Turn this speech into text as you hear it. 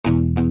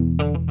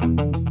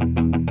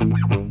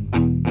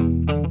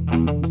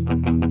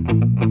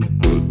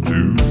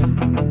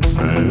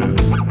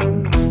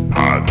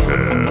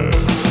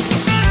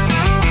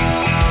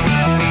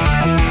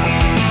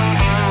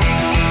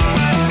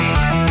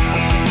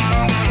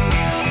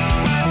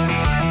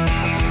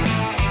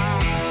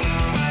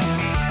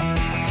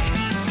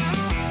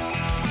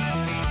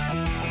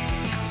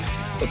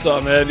What's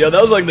up, man? Yo,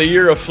 that was like the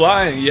year of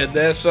flying. You had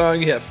that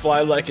song. You had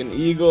Fly Like an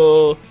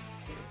Eagle.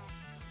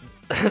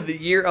 The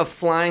year of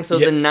flying. So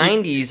the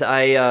 90s,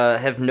 I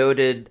have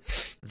noted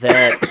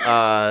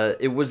that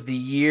it was the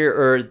year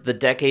or the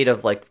decade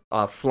of like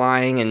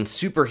flying and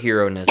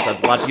superhero-ness.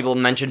 A lot of people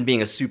mentioned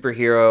being a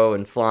superhero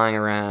and flying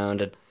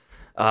around and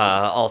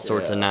all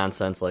sorts of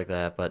nonsense like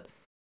that. But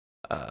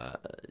I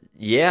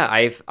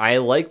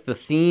like the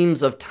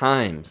themes of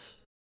times,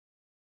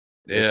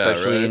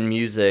 especially in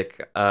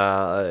music.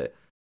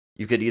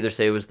 You could either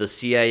say it was the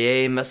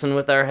CIA messing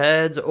with our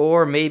heads,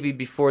 or maybe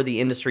before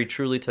the industry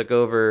truly took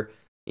over,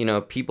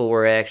 people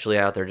were actually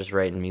out there just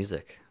writing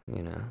music.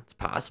 It's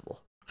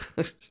possible.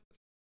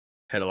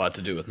 Had a lot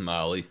to do with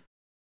Molly.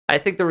 I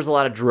think there was a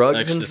lot of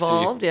drugs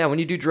involved. Yeah, when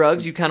you do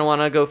drugs, you kind of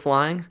want to go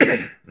flying.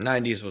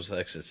 90s was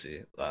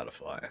ecstasy. A lot of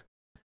flying.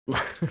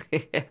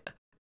 Yeah.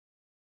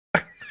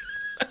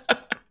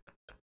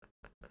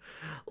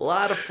 A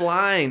lot of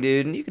flying,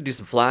 dude. And you could do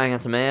some flying on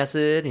some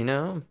acid,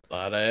 A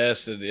lot of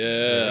acid,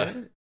 yeah.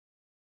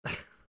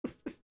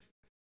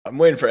 I'm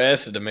waiting for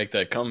acid to make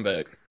that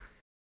comeback.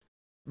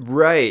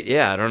 Right,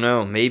 yeah, I don't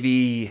know.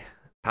 Maybe,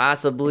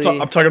 possibly.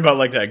 I'm talking about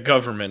like that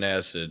government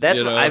acid.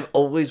 That's what I've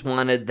always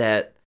wanted,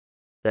 that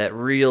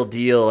real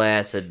deal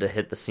acid to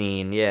hit the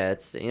scene. Yeah,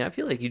 it's I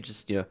feel like you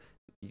just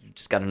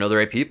got to know the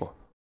right people.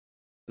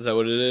 Is that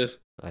what it is?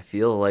 I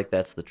feel like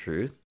that's the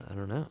truth. I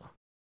don't know.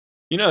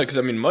 Because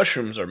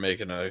mushrooms are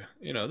making they're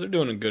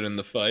doing good in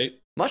the fight.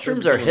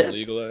 Mushrooms are hip.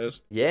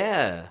 Legalized.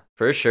 Yeah,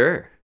 for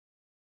sure.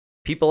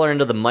 People are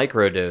into the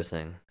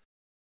microdosing.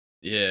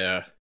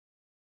 Yeah.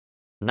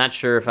 Not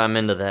sure if I'm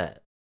into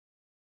that.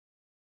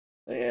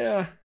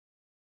 Yeah.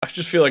 I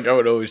just feel like I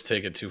would always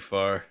take it too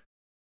far.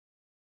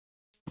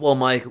 Well,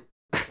 Mike,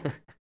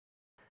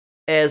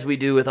 as we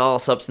do with all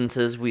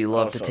substances, we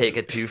love to take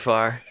it too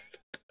far.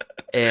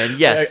 And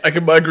yes, I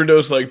can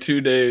microdose like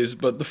 2 days,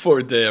 but the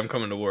fourth day I'm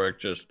coming to work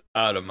just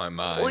out of my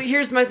mind. Well,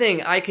 here's my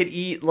thing. I could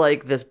eat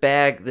like this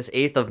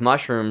eighth of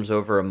mushrooms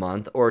over a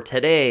month, or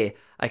today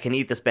I can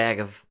eat this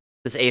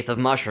eighth of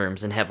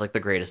mushrooms and have like the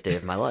greatest day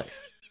of my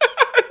life.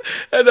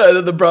 And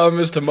the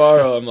problem is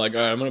tomorrow I'm like,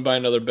 all right, I'm going to buy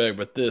another bag,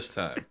 but this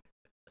time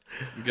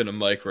I'm going to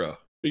micro.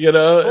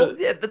 Well,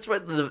 yeah, that's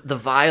what the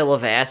vial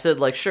of acid,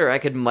 like, sure, I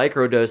could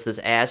microdose this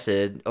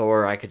acid,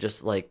 or I could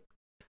just like,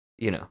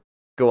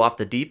 go off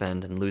the deep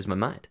end and lose my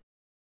mind.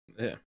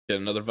 Yeah, get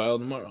another vial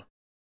tomorrow.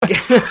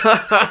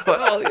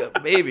 Well, yeah,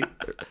 maybe.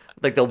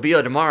 Like there'll be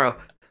a tomorrow.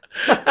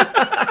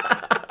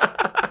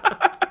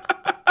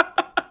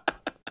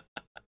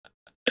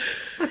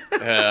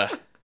 Yeah.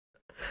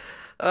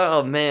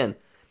 Oh man,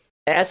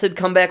 acid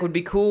comeback would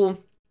be cool.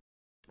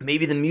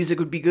 Maybe the music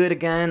would be good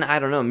again. I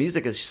don't know.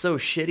 Music is so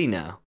shitty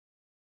now,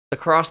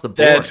 across the board.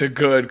 That's a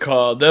good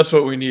call. That's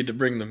what we need to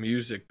bring the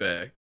music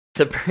back.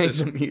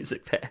 The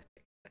music back.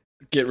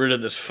 Get rid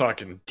of this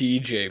fucking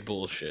DJ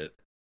bullshit.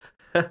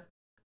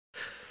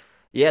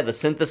 Yeah, the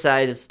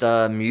synthesized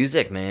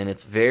music, man,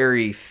 it's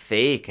very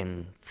fake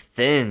and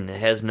thin. It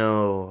has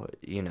no,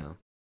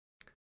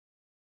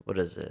 what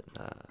is it?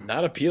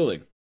 Not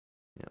appealing.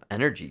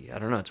 Energy. I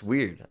don't know. It's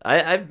weird.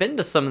 I've been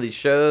to some of these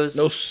shows.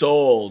 No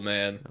soul,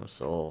 man. No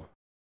soul.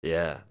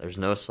 Yeah, there's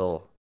no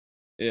soul.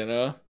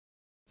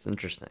 It's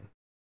interesting.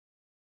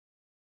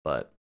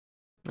 But,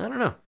 I don't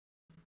know.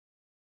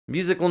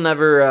 Music will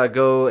never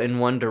go in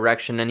one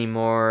direction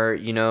anymore.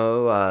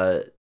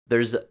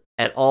 There's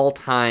at all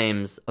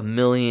times a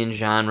million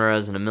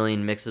genres and a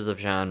million mixes of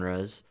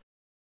genres.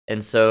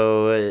 And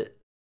so,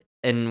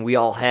 and we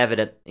all have it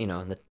at, in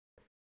the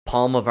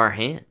palm of our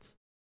hands.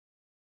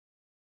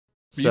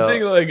 So, you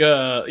think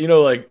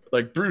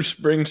like Bruce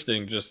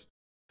Springsteen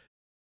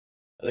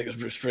I think it was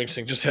Bruce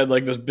Springsteen just had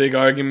like this big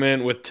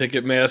argument with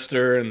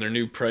Ticketmaster and their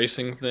new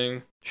pricing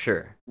thing.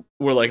 Sure.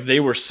 Where like they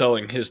were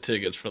selling his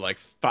tickets for like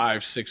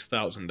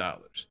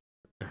 $5,000-$6,000.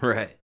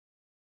 Right.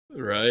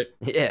 Right?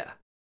 Yeah.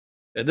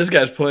 And this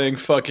guy's playing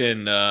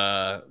fucking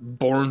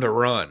Born to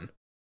Run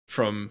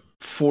from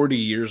 40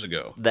 years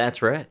ago.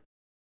 That's right.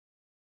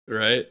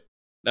 Right?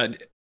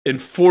 In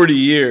 40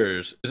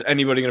 years, is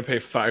anybody going to pay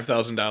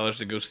 $5,000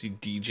 to go see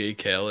DJ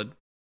Khaled?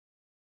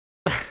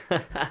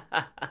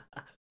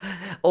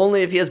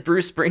 Only if he has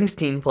Bruce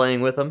Springsteen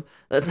playing with him.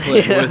 That's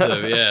playing with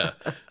him, yeah.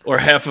 Or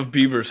half of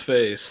Bieber's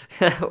face.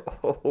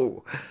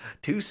 Oh,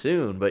 too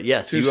soon. But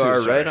yes, you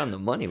are right on the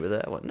money with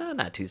that one. No,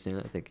 not too soon.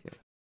 I think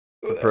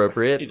it's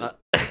appropriate. You know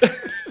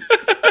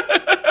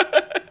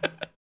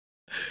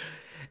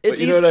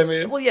what I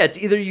mean? Well, yeah, it's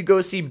either you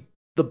go see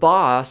The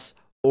Boss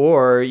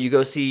or you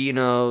go see,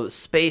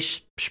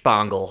 Space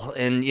Spangle.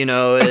 And,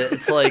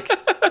 it's like...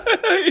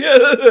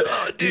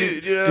 Yeah,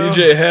 dude,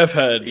 DJ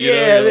Halfhead.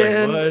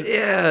 Man. Like,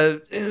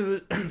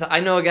 yeah, I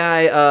know a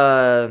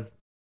guy.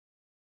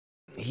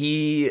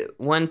 He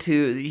went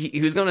to.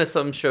 He was going to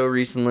some show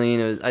recently,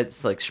 and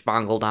it's like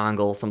Spangle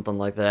Dongle, something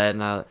like that.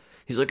 And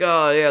he's like,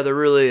 "Oh yeah, they're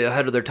really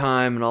ahead of their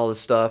time and all this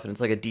stuff." And it's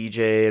like a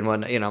DJ and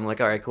whatnot. I'm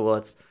like, "All right, cool,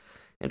 that's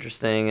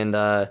interesting."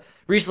 And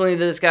recently,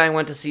 this guy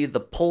went to see the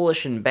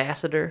Polish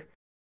Ambassador.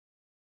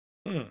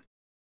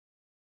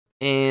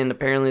 and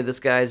apparently this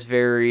guy's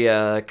very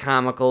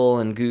comical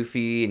and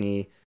goofy, and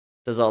he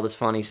does all this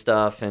funny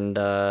stuff, and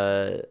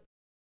I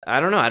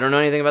don't know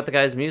anything about the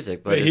guy's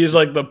music, but he's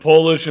like the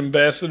Polish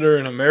ambassador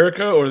in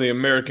America or the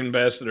American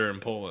ambassador in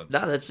Poland?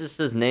 No, that's just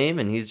his name,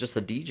 and he's just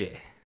a DJ.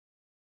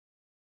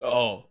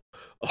 Oh,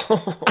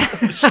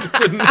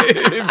 stupid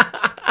name.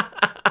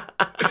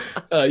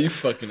 You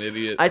fucking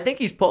idiot. I think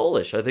he's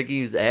Polish. I think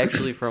he's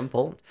actually from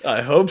Poland.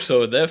 I hope so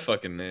with that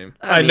fucking name.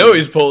 I know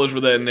he's Polish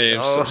with that name.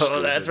 Oh, so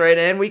that's right.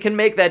 And we can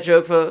make that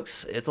joke,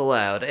 folks. It's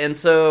allowed. And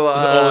so...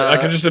 I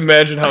can just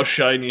imagine how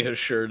shiny his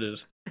shirt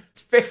is.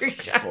 It's very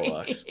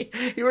shiny.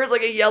 He wears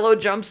like a yellow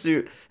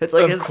jumpsuit. It's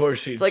like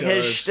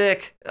his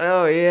shtick.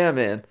 Oh, yeah,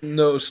 man.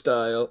 No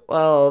style.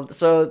 Well,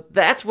 so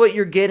that's what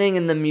you're getting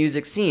in the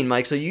music scene,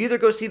 Mike. So you either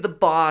go see The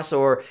Boss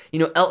or,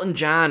 Elton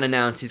John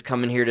announced he's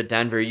coming here to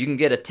Denver. You can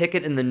get a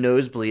ticket in the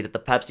nosebleed at the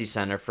Pepsi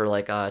Center for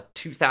like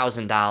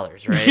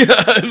 $2,000, right? Yeah,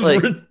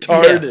 like,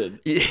 retarded.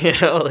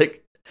 Yeah,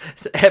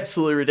 it's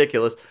absolutely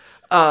ridiculous.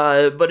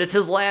 But it's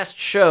his last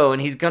show,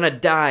 and he's gonna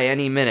die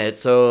any minute.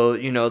 So,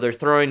 they're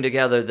throwing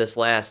together this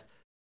last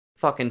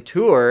fucking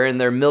tour, and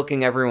they're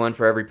milking everyone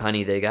for every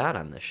penny they got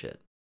on this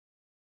shit.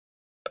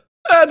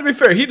 To be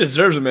fair, he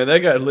deserves it, man. That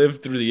guy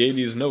lived through the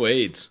 80s, no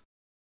AIDS.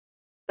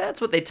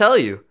 That's what they tell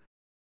you.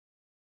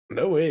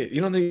 No AIDS.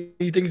 You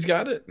think he's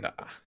got it? Nah.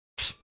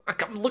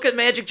 Look at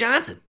Magic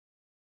Johnson.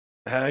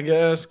 I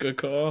guess. Good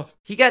call.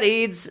 He got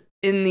AIDS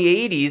in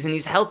the 80s, and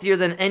he's healthier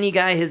than any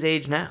guy his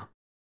age now.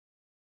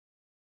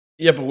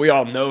 Yeah, but we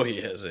all know he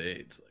has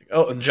AIDS. Like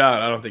Elton John,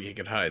 I don't think he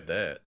could hide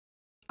that.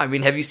 I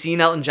mean, have you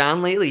seen Elton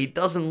John lately? He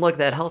doesn't look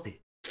that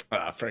healthy.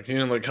 Frank, he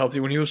didn't look healthy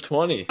when he was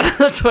 20.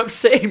 That's what I'm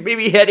saying.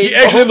 Maybe he had AIDS. He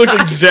actually looked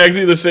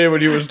exactly the same when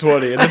he was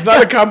 20. And it's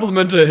not a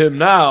compliment to him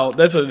now.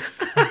 That's a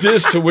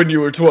diss to when you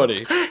were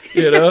 20.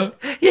 Yeah.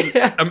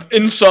 I'm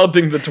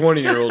insulting the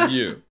 20-year-old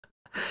you.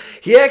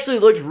 He actually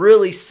looked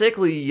really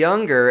sickly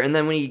younger, and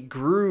then when he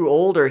grew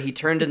older, he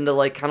turned into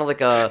kind of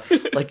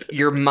like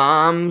your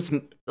mom's,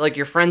 like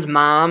your friend's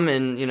mom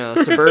in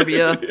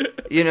suburbia,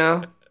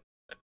 You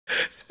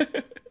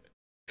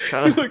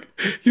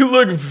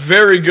look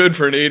very good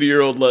for an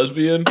 80-year-old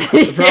lesbian.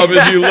 The problem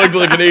is you looked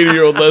like an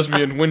 80-year-old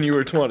lesbian when you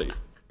were 20.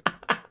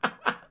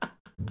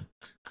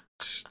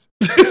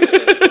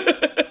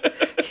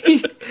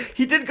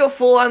 He did go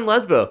full on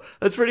lesbo.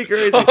 That's pretty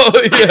crazy.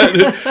 Oh yeah,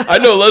 dude. I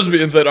know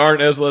lesbians that aren't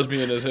as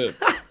lesbian as him.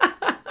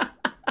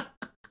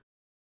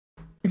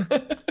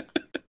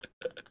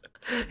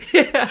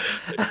 Yeah,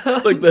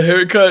 like the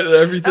haircut and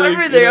everything.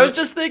 Everything. I was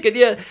just thinking,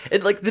 yeah,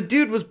 the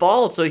dude was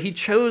bald, so he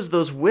chose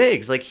those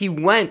wigs. Like he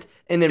went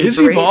and embraced.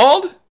 Is he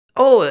bald?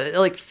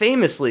 Oh,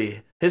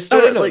 famously,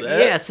 historically,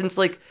 yeah. Since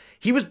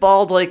he was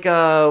bald,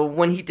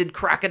 when he did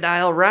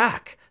Crocodile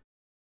Rock.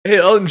 Hey,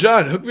 Elton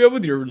John, hook me up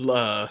with your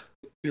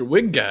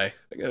wig guy.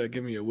 I gotta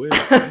give me a wig.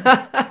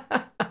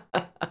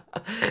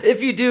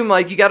 If you do,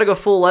 Mike, you gotta go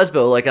full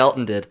lesbo like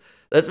Elton did.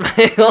 That's my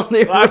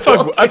only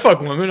rule. I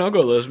fuck women. I'll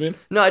go lesbian.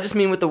 No, I just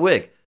mean with the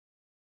wig.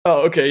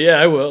 Oh, okay. Yeah,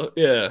 I will.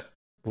 Yeah.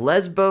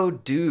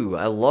 Lesbo do.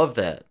 I love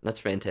that. That's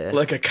fantastic.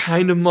 Like a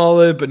kind of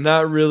mullet, but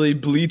not really.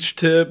 Bleach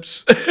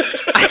tips.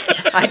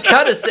 I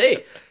gotta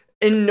say,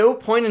 in no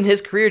point in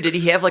his career did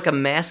he have a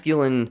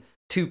masculine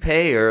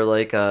toupee or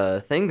a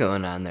thing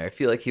going on there. I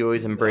feel like he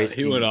always embraced.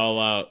 He went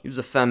all out. He was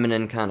a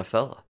feminine kind of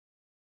fella.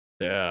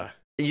 Yeah.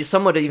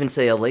 Some would even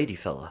say a lady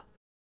fella.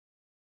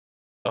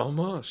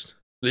 Almost.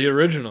 The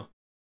original.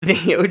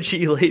 The OG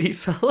lady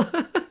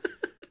fella.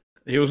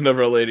 He was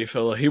never a lady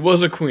fella. He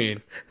was a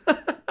queen.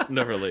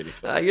 Never a lady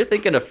fella. You're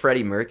thinking of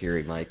Freddie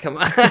Mercury, Mike. Come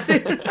on.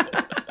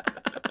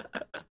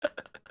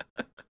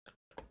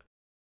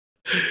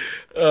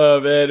 Oh,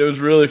 man. It was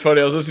really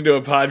funny. I was listening to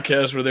a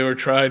podcast where they were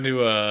trying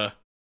to...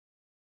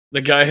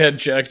 the guy had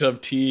jacked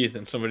up teeth,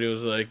 and somebody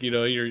was like,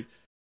 you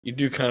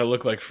do kind of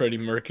look like Freddie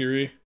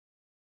Mercury.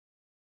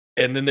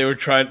 And then they were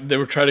trying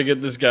to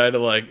get this guy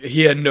to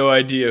he had no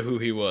idea who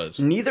he was.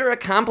 Neither a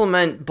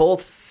compliment,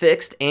 both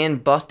fixed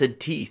and busted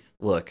teeth.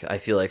 Look, I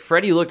feel like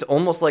Freddie looked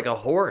almost like a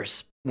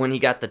horse when he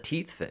got the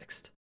teeth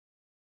fixed.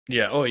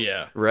 Yeah, oh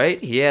yeah.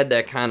 Right? He had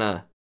that kind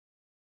of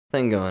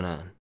thing going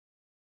on.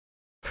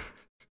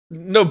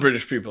 No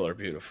British people are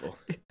beautiful.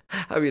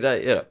 I mean,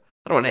 I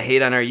don't want to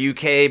hate on our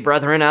UK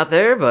brethren out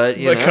there, but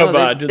come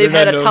on, dude, they've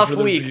had a tough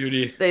week.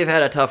 Beauty. They've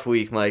had a tough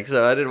week, Mike.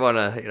 So I didn't want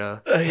to, hit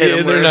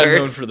them they're not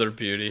known for their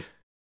beauty.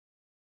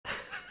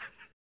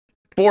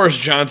 Boris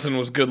Johnson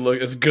was good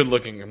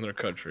looking in their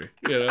country.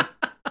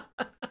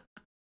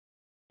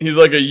 He's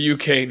like a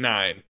UK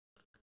 9.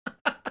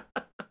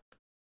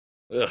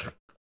 Ugh.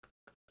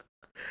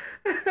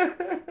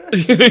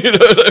 You know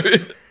what I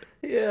mean?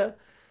 Yeah.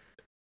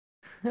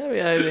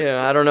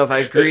 I don't know if I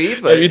agree,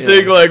 but you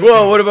think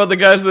well, what about the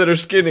guys that are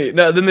skinny?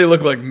 No, then they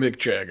look like Mick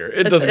Jagger.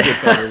 It doesn't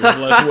get better with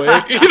less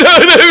weight. You know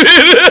what I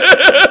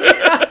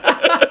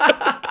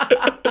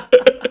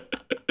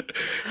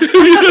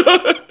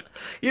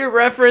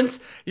mean?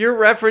 Your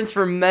reference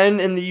for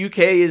men in the UK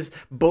is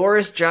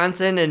Boris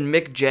Johnson and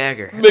Mick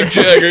Jagger. Mick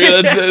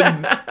Jagger, that's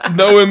it.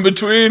 No in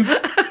between.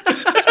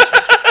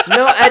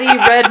 No Eddie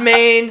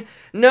Redmayne.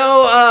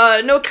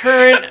 No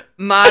current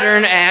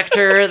modern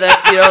actor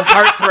that's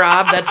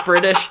heartthrob that's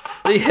British.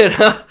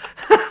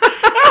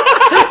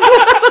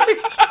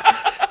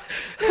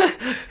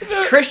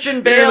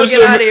 Christian Bale,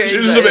 get out of here.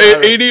 She's some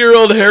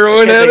 80-year-old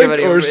heroin addict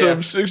or some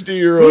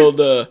 60-year-old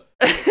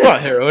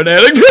heroin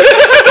addict.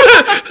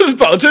 Who's a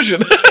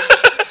politician?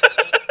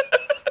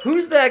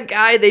 Who's that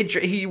guy?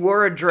 He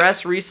wore a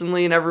dress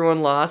recently and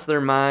everyone lost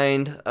their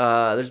mind.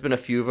 There's been a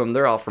few of them.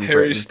 They're all from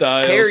Britain.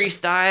 Harry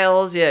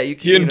Styles, yeah.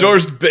 He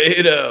endorsed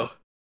Beto.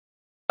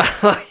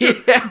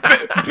 Yeah.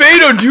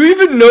 Beto, do you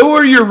even know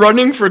where you're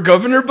running for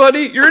governor,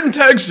 buddy? You're in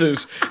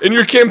Texas, and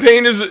your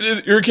campaign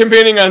you're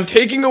campaigning on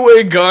taking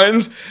away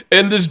guns,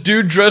 and this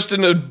dude dressed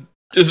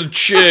as a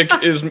chick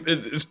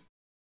is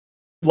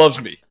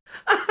loves me.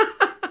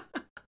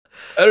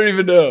 I don't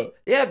even know.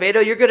 Yeah,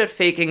 Beto, you're good at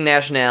faking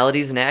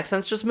nationalities and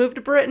accents. Just move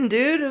to Britain,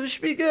 dude. It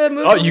should be good.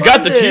 Move to you London.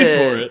 Got the teeth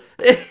for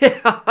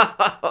it.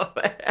 Oh,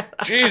 man.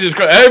 Jesus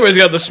Christ. Everybody's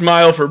got the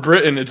smile for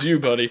Britain. It's you,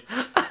 buddy.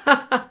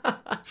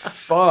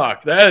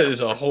 Fuck, that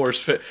is a horse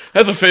face.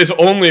 That's a face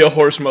only a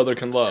horse mother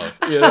can love,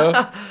 you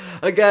know?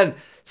 Again,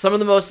 some of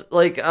the most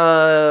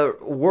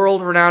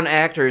world-renowned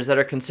actors that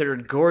are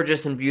considered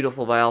gorgeous and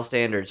beautiful by all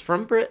standards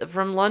from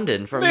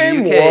London, from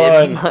Name the UK.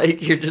 One.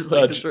 Like you're just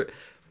like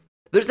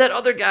there's that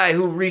other guy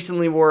who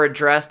recently wore a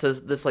dress to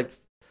this like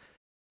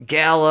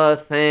gala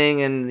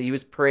thing, and he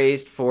was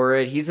praised for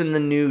it. He's in the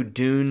new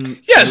Dune.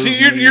 Yeah, see,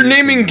 you're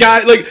naming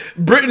guys like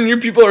Britain. Your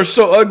people are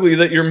so ugly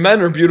that your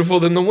men are beautiful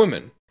than the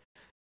women.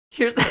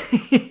 Here's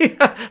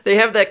they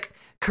have that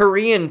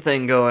Korean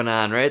thing going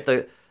on, right?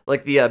 The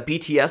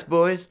BTS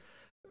boys,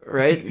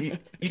 right?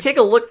 you take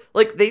a look,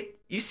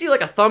 you see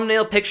like a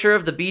thumbnail picture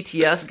of the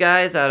BTS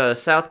guys out of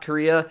South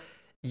Korea.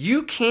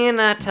 You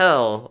cannot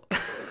tell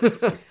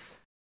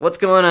what's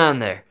going on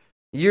there.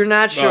 You're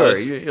not sure.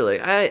 You're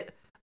like, I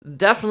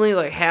definitely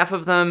like half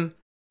of them.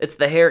 It's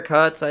the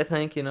haircuts. I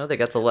think they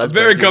got the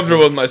lesbian. I'm very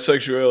comfortable with my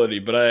sexuality,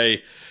 but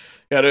I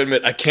gotta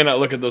admit, I cannot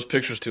look at those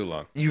pictures too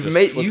long. You've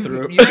made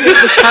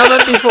this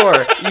comment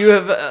before.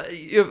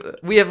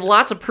 We have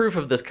lots of proof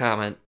of this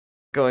comment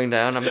going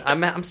down.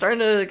 I'm starting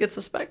to get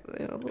a little suspect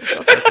here.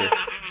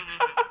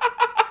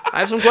 I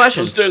have some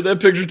questions. Don't stare at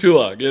that picture too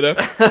long,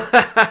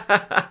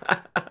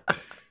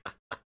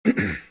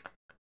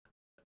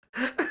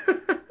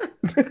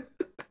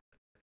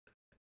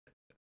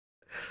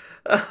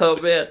 Oh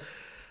man.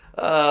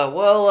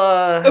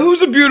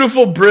 Who's a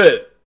beautiful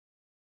Brit?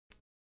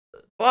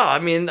 Well, I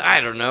mean, I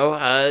don't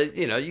know.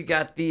 You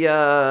got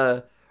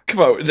the. Come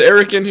on, is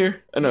Eric in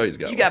here? I know he's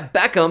got. You got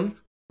Beckham.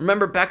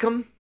 Remember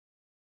Beckham?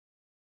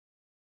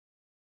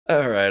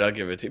 All right, I'll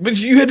give it to you.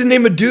 But you had to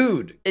name a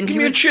dude. And give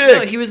me a chick.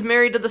 No, he was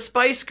married to the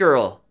Spice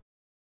Girl.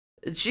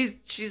 She's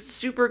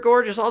super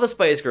gorgeous. All the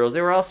Spice Girls,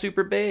 they were all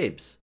super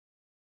babes.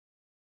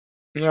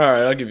 All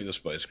right, I'll give you the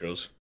Spice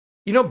Girls.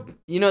 The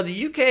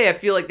UK. I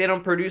feel like they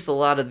don't produce a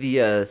lot of the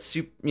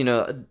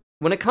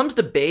when it comes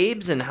to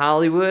babes in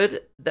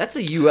Hollywood, that's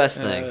a U.S.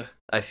 thing,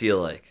 I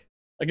feel like.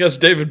 I guess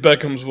David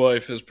Beckham's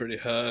wife is pretty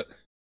hot.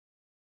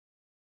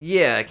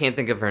 Yeah, I can't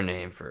think of her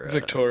name for...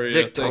 Victoria.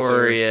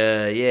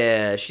 Victoria,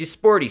 yeah. She's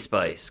Sporty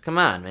Spice. Come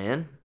on,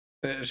 man.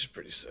 Yeah, she's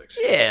pretty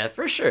sexy. Yeah,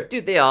 for sure.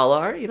 Dude, they all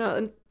are,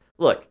 And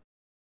look,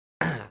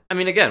 I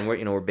mean, again,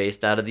 we're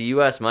based out of the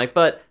U.S., Mike,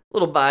 but a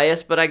little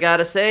biased, but I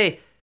gotta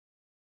say...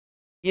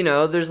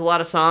 there's a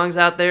lot of songs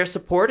out there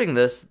supporting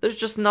this. There's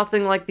just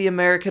nothing like the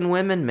American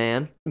women,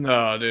 man.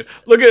 No, dude.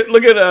 Look at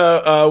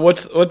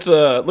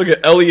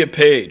Elliot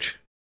Page.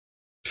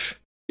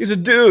 He's a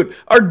dude.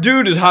 Our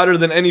dude is hotter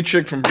than any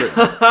chick from Britain.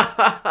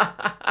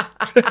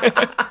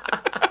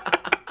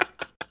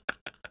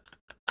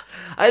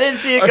 I didn't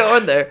see it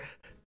going there.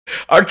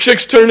 Our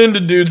chicks turn into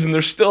dudes, and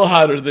they're still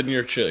hotter than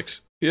your chicks.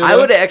 I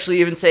would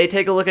actually even say,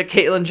 take a look at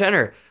Caitlyn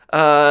Jenner.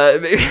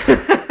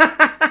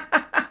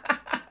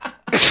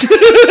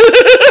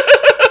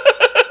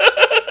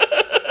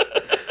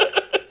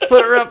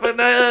 Put her up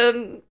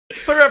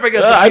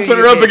against. I put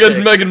her up against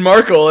Meghan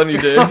Markle any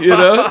day.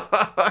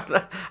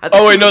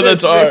 Oh wait, no,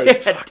 that's ours.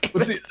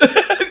 Damn it.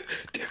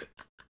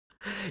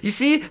 You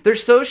see, they're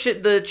so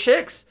shit. The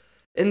chicks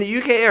in the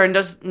UK are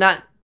just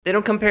not. They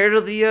don't compare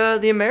to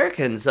the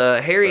Americans.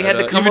 Harry had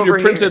to come over here. Even your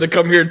prince had to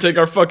come here and take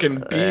our fucking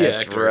B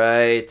That's actor.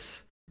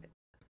 Right.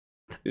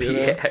 B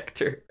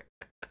actor.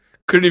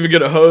 Couldn't even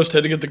get a host.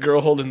 Had to get the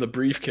girl holding the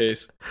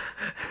briefcase.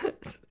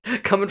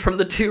 Coming from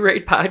the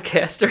two-rate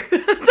podcaster.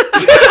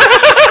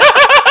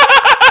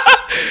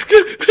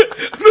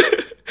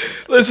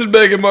 Listen,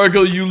 Meghan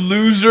Markle, you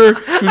loser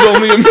who's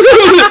only a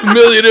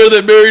millionaire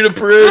that married a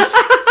prince.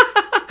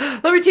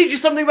 Let me teach you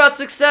something about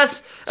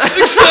success.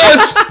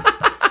 Success!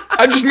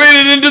 I just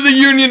made it into the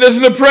union as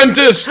an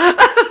apprentice.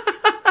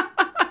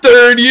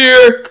 3rd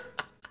year.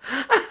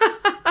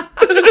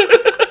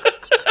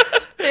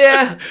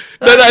 Yeah.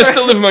 Then I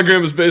still live in my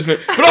grandma's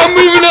basement. But I'm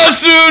moving out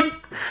soon.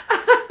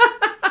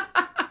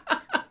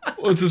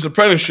 Once this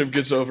apprenticeship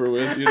gets over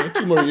with,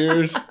 2 more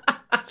years.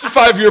 It's a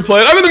 5-year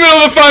plan. I'm in the middle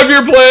of a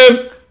 5-year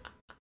plan.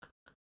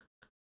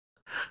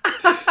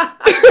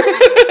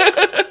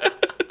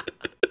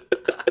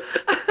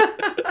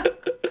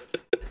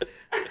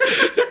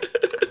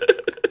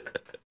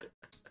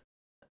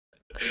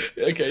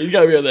 Okay, you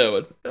got me on that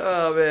one.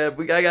 Oh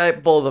man, I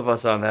got both of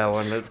us on that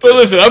one. That's but good.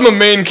 Listen, I'm a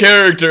main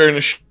character in a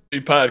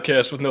shitty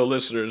podcast with no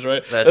listeners,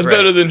 right? That's right.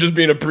 better than just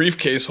being a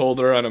briefcase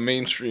holder on a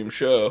mainstream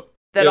show.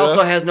 That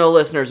also has no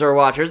listeners or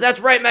watchers. That's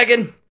right,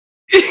 Megan.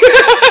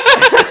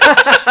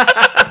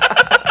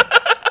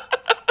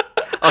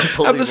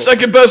 I'm the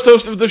second best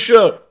host of the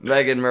show.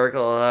 Meghan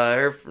Markle,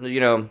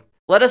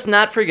 let us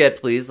not forget,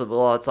 please.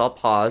 Let's all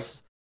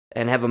pause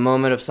and have a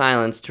moment of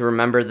silence to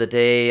remember the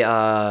day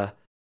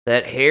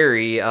that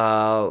Harry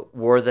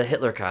wore the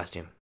Hitler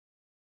costume.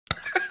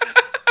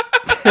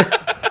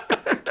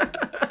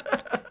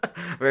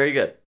 Very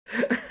good.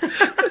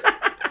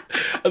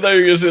 I thought you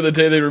were going to say the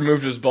day they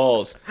removed his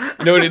balls.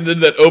 You know when he did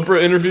that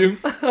Oprah interview?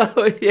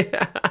 Oh,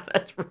 yeah,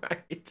 that's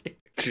right.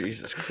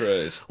 Jesus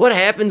Christ. What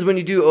happens when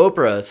you do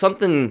Oprah?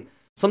 Something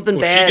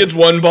bad. She gets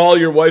one ball,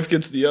 your wife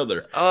gets the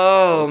other.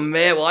 Oh,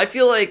 man. Well, I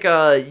feel like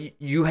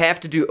you have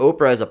to do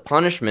Oprah as a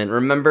punishment.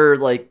 Remember,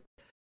 like,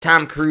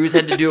 Tom Cruise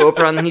had to do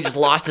Oprah, and then he just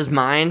lost his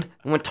mind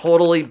and went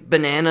totally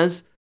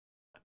bananas?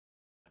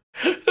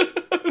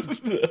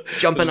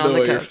 Jumping on the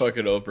couch. You're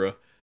fucking Oprah.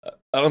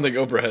 I don't think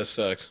Oprah has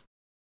sex.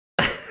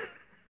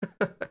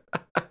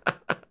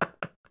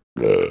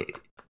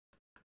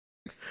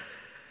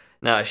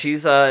 No, she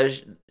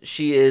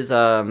is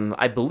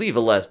I believe a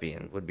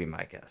lesbian would be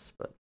my guess,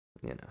 but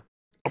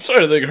I'm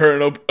sorry to think her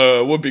and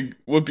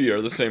Whoopi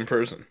are the same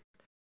person.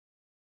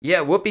 Yeah,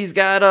 Whoopi's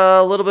got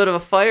a little bit of a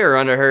fire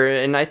under her,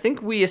 and I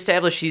think we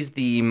established she's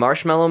the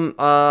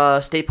marshmallow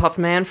Stay Puft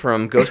Man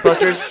from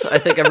Ghostbusters. I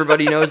think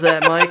everybody knows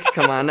that, Mike.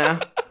 Come on now.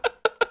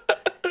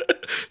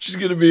 She's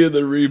gonna be in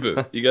the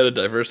reboot. You gotta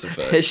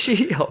diversify. Is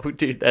she? Oh,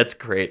 dude, that's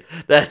great.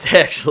 That's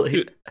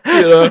actually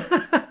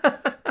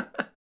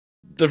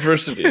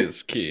diversity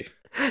is key.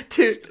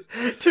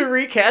 To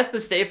recast the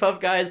Stay Puft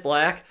guy as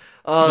black.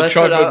 Oh, the that's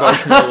chocolate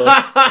marshmallow.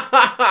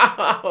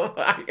 Oh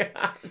my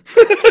god.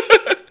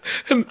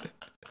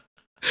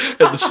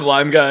 And the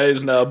slime guy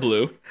is now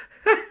blue.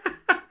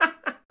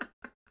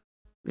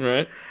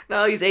 Right?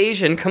 No, he's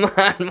Asian. Come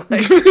on,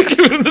 Mike.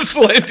 Give him the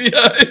slanty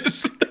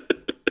eyes.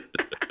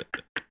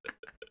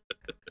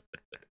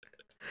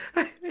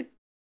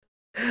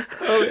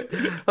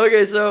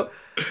 Okay, so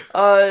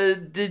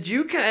did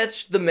you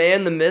catch the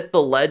man, the myth,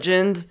 the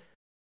legend,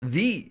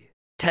 the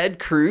Ted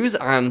Cruz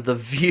on The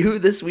View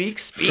this week?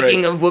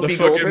 Speaking of Whoopi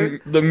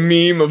Goldberg, the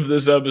meme of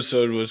this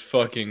episode was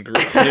fucking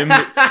great.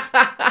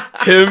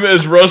 Him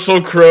as Russell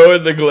Crowe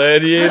at The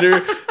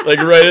Gladiator, like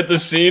right at the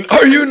scene.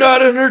 Are you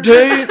not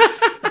entertained,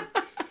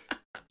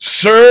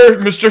 sir,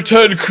 Mr.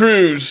 Ted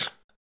Cruz?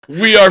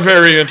 We are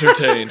very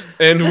entertained,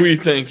 and we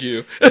thank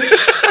you.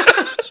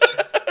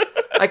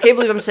 I can't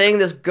believe I'm saying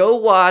this. Go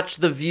watch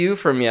The View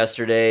from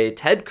yesterday.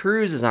 Ted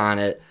Cruz is on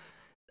it.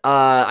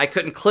 I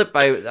couldn't clip.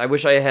 I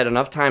wish I had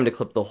enough time to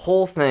clip the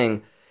whole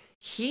thing.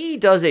 He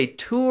does a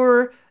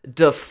tour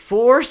de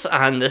force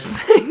on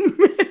this thing,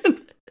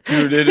 man.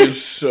 Dude, it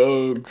is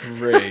so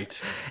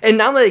great. And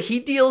now that he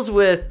deals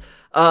with,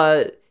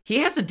 he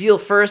has to deal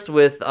first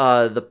with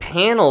the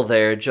panel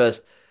there,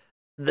 just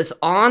this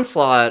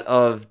onslaught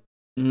of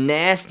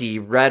nasty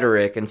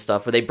rhetoric and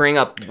stuff where they bring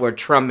up where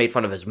Trump made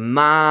fun of his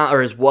mom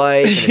or his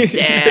wife and his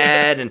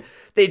dad, and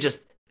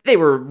they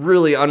were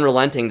really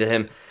unrelenting to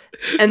him.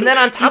 And then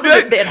on top of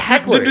it, they had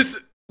hecklers.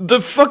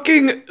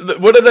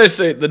 What did I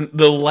say?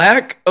 The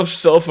lack of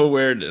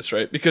self-awareness,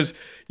 right? Because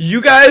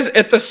you guys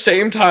at the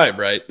same time,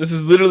 right? This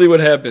is literally what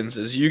happens,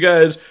 is you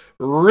guys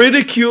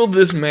ridiculed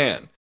this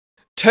man.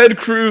 Ted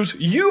Cruz,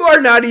 you are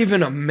not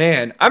even a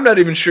man. I'm not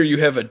even sure you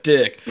have a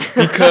dick,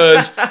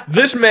 because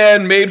this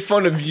man made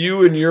fun of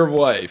you and your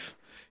wife.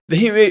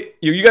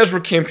 You guys were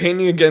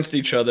campaigning against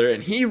each other,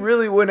 and he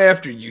really went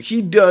after you.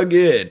 He dug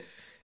in.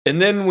 And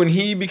then when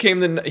he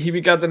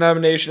got the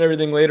nomination,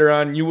 everything later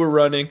on, you were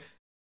running.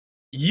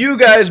 You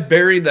guys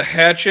buried the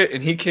hatchet,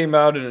 and he came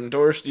out and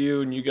endorsed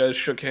you, and you guys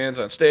shook hands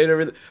on stage and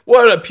everything.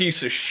 What a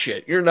piece of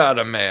shit. You're not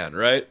a man,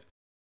 right?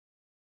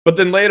 But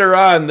then later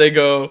on, they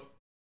go,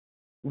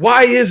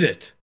 why is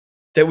it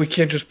that we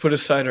can't just put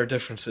aside our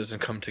differences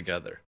and come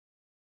together?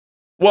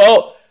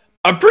 Well,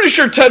 I'm pretty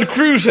sure Ted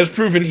Cruz has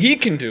proven he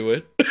can do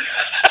it.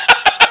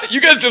 You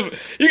guys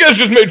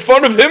just made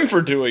fun of him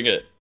for doing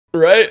it,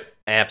 right?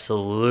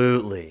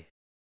 Absolutely.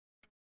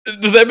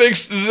 Does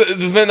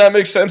that not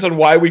make sense on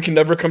why we can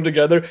never come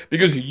together?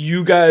 Because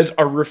you guys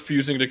are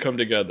refusing to come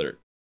together.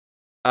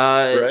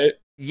 Right?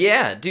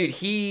 Yeah, dude,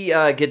 he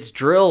gets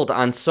drilled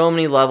on so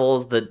many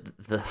levels. The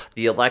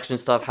election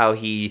stuff, how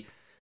he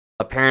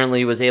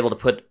apparently was able to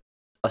put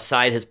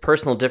aside his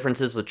personal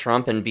differences with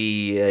Trump and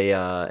be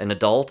an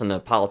adult and a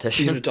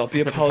politician. Be an adult, be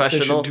a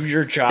politician, do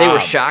your job. They were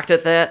shocked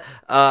at that.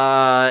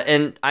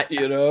 And I,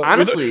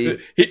 honestly,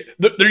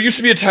 there used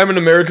to be a time in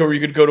America where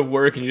you could go to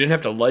work and you didn't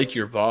have to like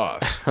your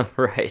boss.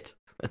 Right.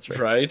 That's right.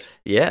 Right?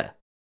 Yeah.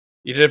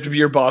 You didn't have to be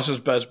your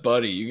boss's best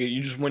buddy.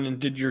 You just went and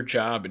did your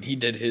job, and he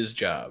did his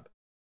job.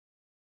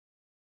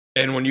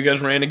 And when you guys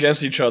ran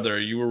against each other,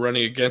 you were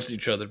running against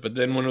each other. But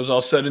then when it was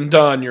all said and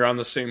done, you're on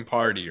the same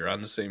party. You're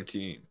on the same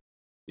team.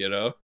 You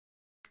know?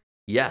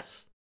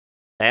 Yes.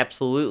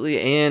 Absolutely.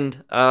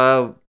 And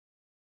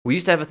We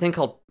used to have a thing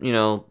called,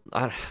 they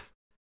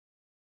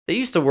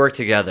used to work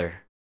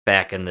together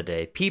back in the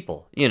day.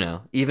 People,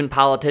 even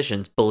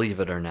politicians, believe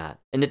it or not.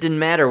 And it didn't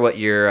matter what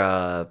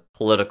your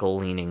political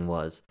leaning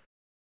was.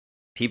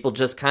 People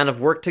just kind of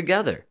worked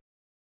together.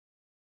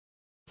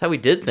 That's how we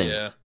did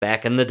things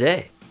back in the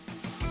day.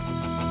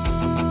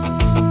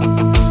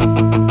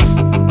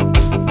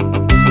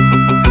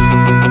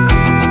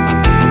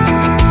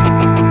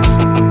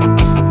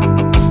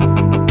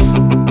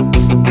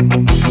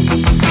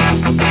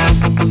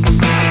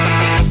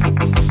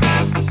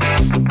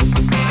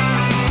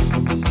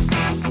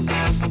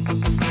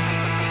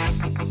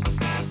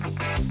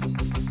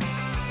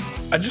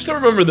 I just don't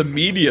remember the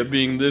media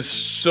being this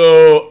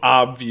so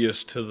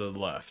obvious to the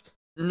left.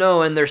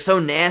 No, and they're so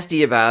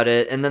nasty about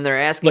it, and then they're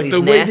asking like these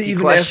the way nasty they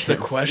even questions. ask the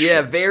questions.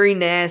 Yeah, very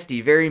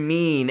nasty, very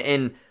mean.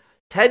 And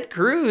Ted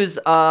Cruz,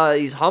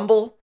 he's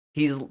humble,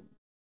 he's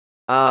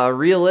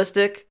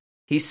realistic,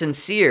 he's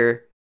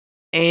sincere,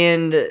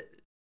 and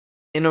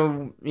in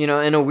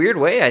a weird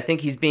way, I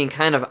think he's being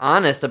kind of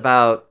honest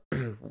about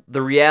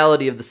the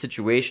reality of the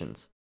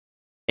situations.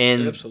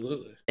 And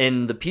absolutely.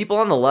 And the people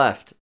on the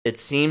left, it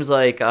seems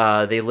like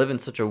they live in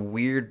such a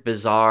weird,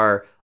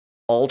 bizarre,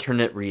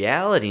 alternate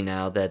reality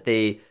now that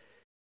they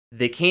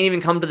can't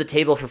even come to the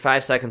table for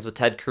 5 seconds with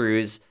Ted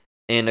Cruz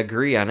and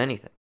agree on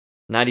anything.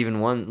 Not even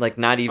one,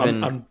 not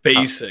even on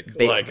basic,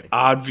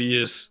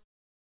 obvious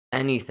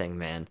anything,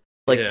 man.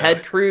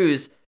 Ted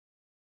Cruz,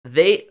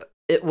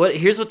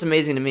 here's what's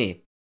amazing to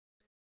me.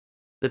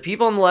 The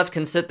people on the left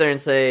can sit there and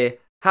say,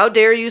 "How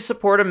dare you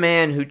support a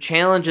man who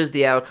challenges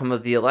the outcome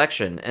of the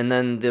election?" And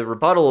then the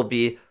rebuttal will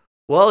be,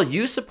 "Well,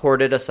 you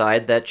supported a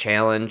side that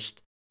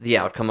challenged the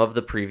outcome of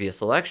the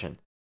previous election."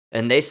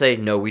 And they say,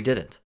 "No, we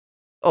didn't."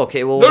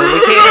 Okay, well, we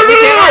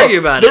can't argue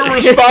about it. Their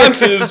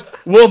response is,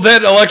 "Well,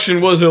 that election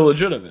was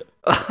illegitimate."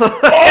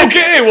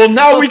 Okay, well,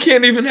 now we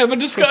can't even have a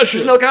discussion.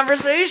 There's no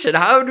conversation.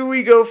 How do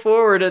we go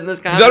forward in this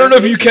conversation? I don't know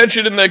if you catch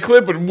it in that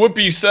clip, but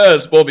Whoopi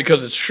says, "Well,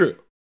 because it's true."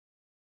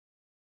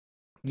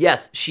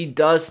 Yes, she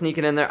does sneak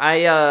it in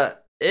there.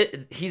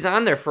 He's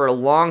on there for a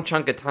long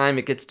chunk of time.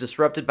 It gets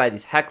disrupted by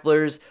these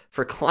hecklers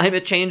for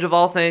climate change of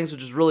all things,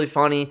 which is really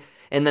funny.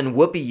 And then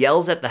Whoopi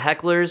yells at the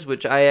hecklers,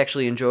 which I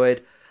actually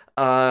enjoyed.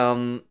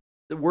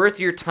 Worth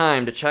your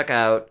time to check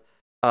out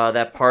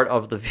that part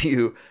of The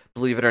View,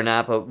 believe it or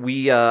not. But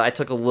I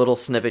took a little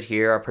snippet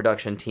here. Our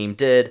production team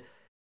did.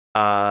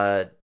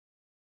 Ted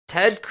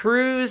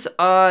Cruz,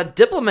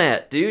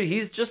 diplomat, dude.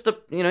 He's just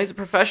he's a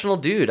professional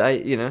dude.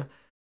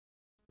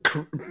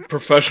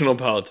 Professional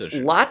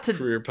politician.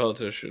 Career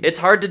politician. It's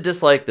hard to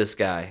dislike this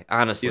guy,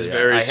 honestly. He's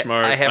very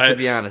smart. I have to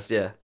be honest,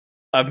 yeah.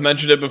 I've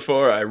mentioned it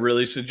before. I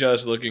really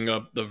suggest looking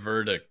up The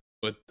Verdict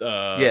with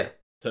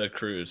Ted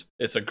Cruz.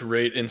 It's a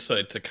great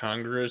insight to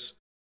Congress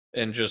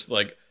and just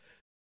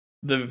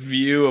the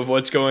view of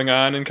what's going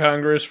on in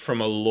Congress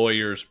from a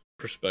lawyer's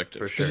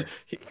perspective. For sure.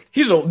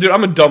 Dude,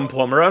 I'm a dumb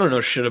plumber. I don't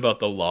know shit about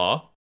the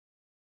law.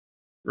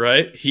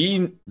 Right?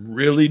 He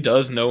really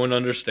does know and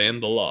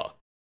understand the law.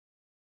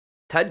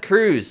 Ted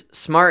Cruz,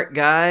 smart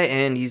guy,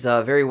 and he's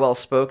very well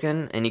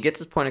spoken, and he gets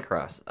his point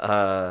across.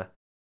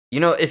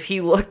 If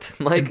he looked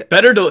like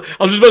I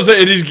was just about to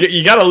say,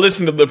 you got to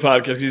listen to the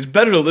podcast. He's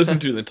better to listen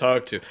to than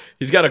talk to.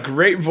 He's got a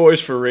great voice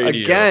for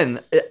radio.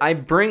 Again, I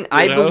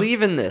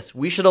believe in this.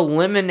 We should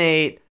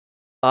eliminate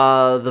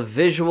the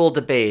visual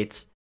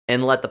debates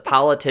and let the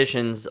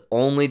politicians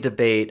only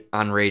debate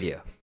on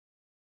radio.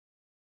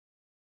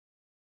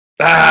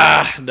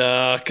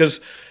 No, because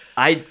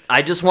I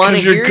just want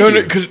to hear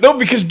you.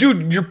 Because,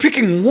 dude, you're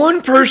picking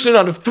one person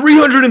out of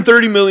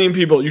 330 million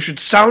people. You should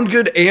sound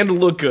good and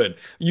look good.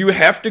 You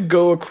have to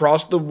go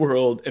across the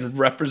world and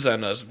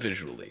represent us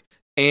visually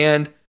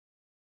and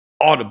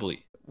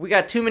audibly. We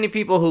got too many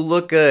people who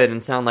look good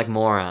and sound like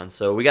morons,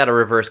 so we got to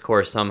reverse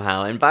course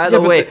somehow. And by the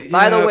way,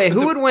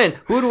 who would win?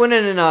 Who would win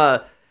in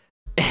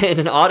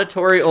an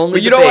auditory only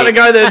But you debate? don't want a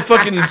guy that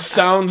fucking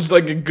sounds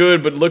like a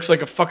good but looks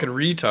like a fucking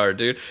retard,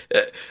 dude.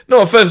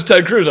 No offense to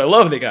Ted Cruz, I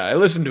love the guy. I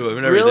listen to him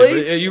and everything.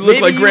 Really? But you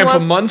look like Grandpa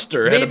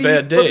Munster had a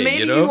bad day, but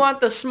maybe you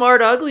want the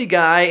smart, ugly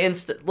guy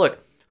instead.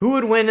 Look, who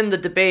would win in the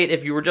debate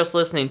if you were just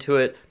listening to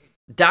it?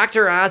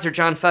 Dr. Oz or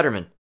John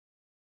Fetterman?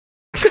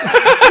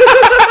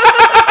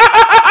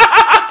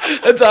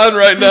 That's on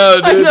right now,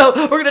 dude. I know.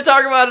 We're going to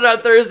talk about it on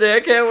Thursday.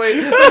 I can't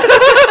wait.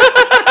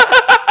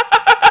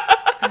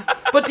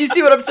 But do you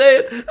see what I'm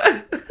saying?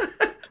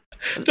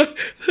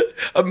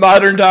 A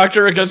modern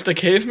doctor against a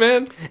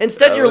caveman?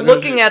 Instead, you're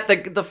looking at the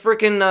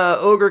freaking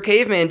ogre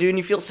caveman, dude, and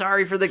you feel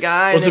sorry for the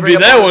guy. Well, to be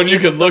that one, you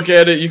could look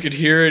at it, you could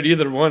hear it.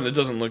 Either one, it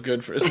doesn't look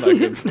good for. It's not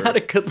good. It's not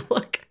a good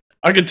look.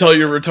 I could tell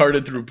you're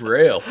retarded through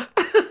Braille.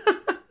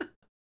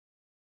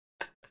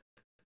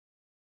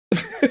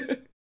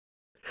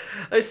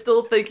 I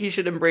still think he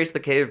should embrace the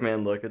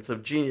caveman look. It's a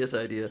genius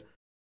idea.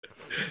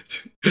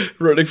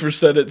 Running for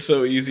Senate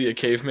so easy a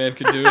caveman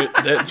could do it.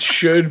 That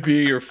should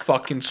be your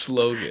fucking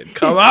slogan.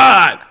 Come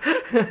on!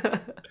 And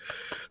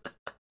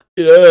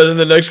then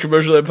the next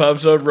commercial that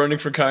pops up, running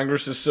for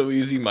Congress is so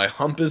easy, my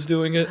hump is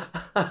doing it.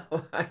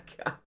 Oh my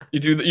god.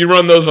 You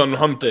run those on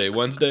Hump Day,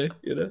 Wednesday,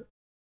 you know?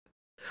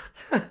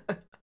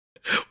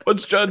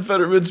 What's John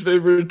Fetterman's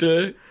favorite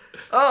day?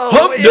 Oh,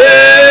 Hump yeah.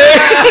 Day!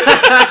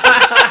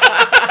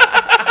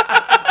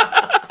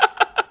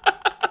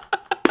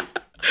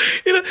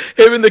 You know,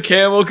 him and the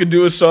camel could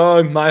do a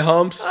song, My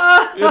Humps,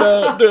 you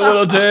know, do a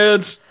little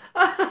dance.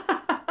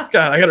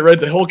 God, I gotta write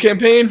the whole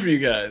campaign for you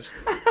guys.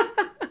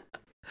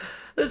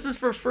 This is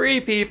for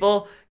free,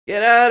 people.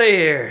 Get out of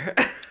here.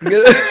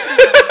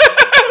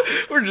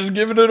 We're just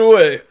giving it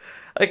away.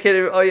 I can't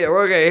even, oh yeah,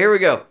 okay, here we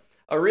go.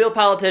 A real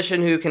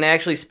politician who can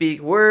actually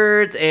speak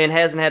words and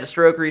hasn't had a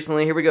stroke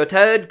recently. Here we go.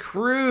 Ted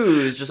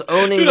Cruz just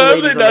owning Dude, the how have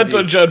ladies they on not The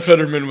done View. John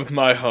Fetterman with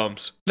My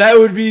Humps? That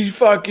would be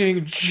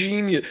fucking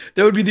genius.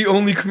 That would be the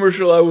only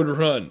commercial I would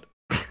run.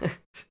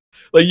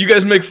 Like, you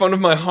guys make fun of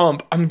my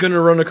hump, I'm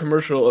gonna run a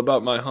commercial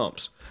about my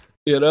humps.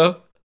 You know?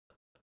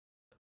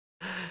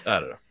 I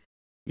don't know.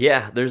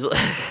 Yeah, there's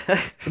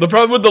The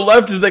problem with the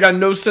left is they got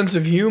no sense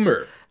of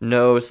humor.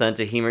 no sense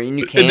of humor, and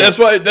you can't.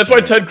 And that's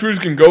why Ted Cruz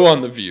can go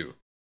on The View.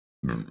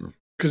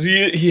 Because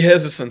he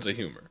has a sense of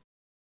humor.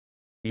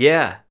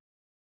 Yeah.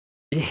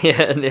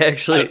 Yeah, and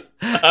actually...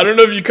 I don't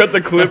know if you cut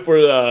the clip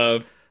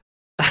where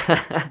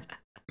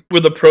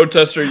the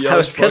protester yells, I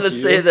was going to "Fuck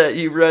say you." that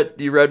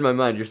you read my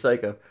mind. You're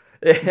psycho.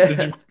 Did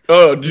you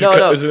No, cut,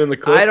 no. is it in the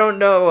clip? I don't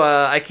know.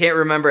 I can't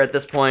remember at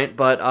this point,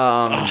 but...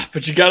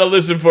 But you gotta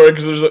listen for it,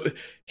 because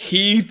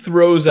he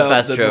throws out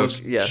best the joke,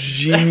 most yes.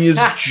 genius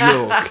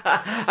joke.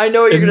 I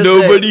know what you're And going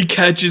to say. nobody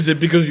catches it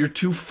because you're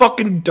too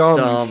fucking dumb.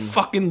 Dumb. You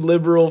fucking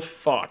liberal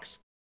fucks.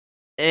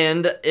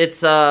 And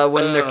it's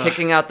when they're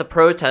kicking out the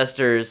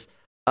protesters,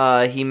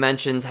 he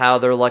mentions how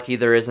they're lucky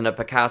there isn't a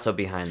Picasso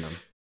behind them.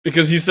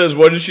 Because he says,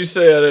 what did she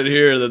say out of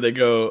here? That they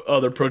go,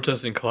 oh, they're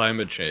protesting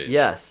climate change.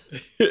 Yes.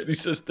 He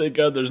says, thank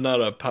God there's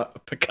not a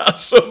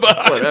Picasso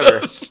behind Whatever.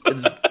 us.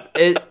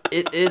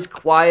 It is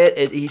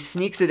quiet. He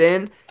sneaks it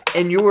in,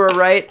 and you were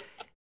right.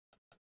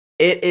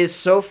 It is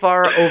so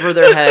far over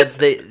their heads.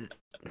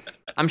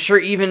 I'm sure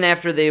even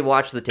after they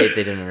watched the tape,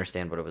 they didn't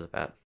understand what it was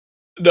about.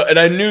 No, and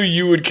I knew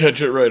you would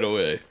catch it right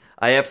away.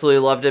 I absolutely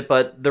loved it,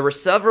 but there were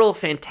several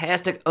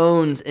fantastic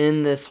owns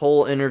in this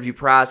whole interview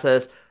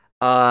process.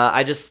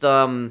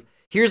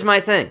 Here's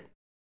my thing.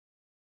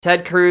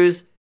 Ted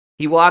Cruz,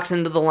 he walks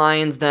into the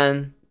lion's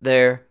den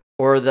there,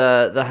 or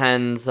the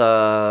hens,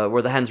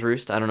 where the hens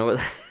roost. I don't know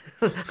what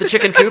the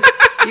chicken coop.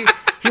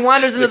 He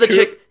wanders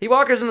into he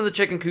walkers into the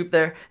chicken coop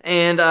there,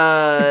 and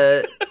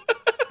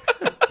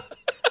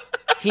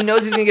he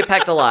knows he's gonna get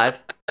pecked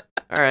alive.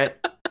 All right.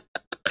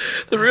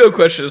 The real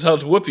question is,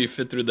 how's Whoopi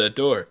fit through that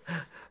door?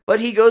 But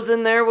he goes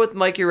in there with,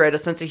 Mike, you're right, a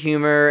sense of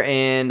humor,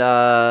 and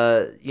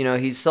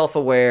he's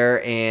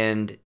self-aware,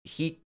 and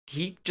he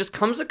just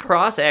comes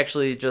across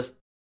actually just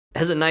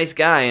as a nice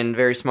guy and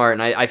very smart.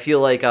 And I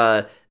feel like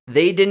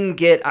they didn't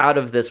get out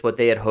of this what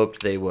they had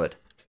hoped they would.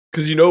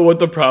 Because you know what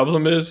the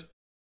problem is?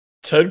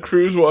 Ted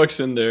Cruz walks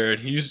in there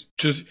and he's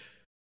just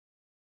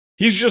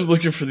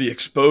looking for the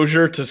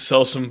exposure to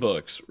sell some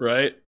books,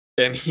 right?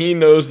 And he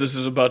knows this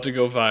is about to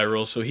go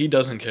viral, so he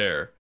doesn't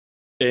care.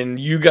 And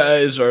you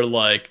guys are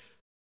like,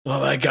 oh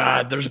my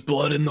God, there's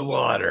blood in the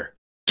water.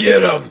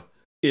 Get him!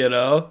 You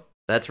know?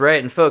 That's right.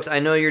 And folks, I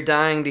know you're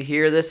dying to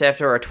hear this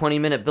after our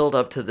 20-minute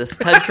build-up to this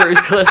Ted Cruz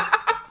clip.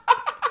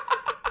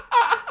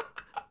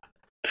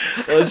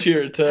 Let's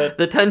hear it, Ted.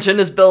 The tension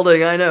is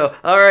building, I know.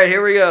 All right,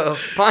 here we go.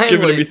 Finally.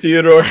 Give it to me,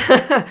 Theodore.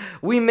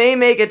 We may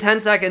make it 10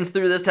 seconds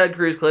through this Ted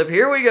Cruz clip.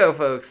 Here we go,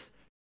 folks.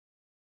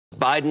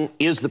 Biden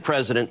is the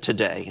president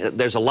today.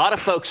 There's a lot of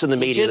folks in the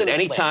media that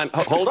anytime...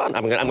 Hold on,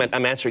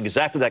 I'm answering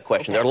exactly that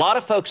question. There are a lot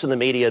of folks in the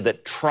media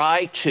that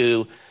try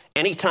to,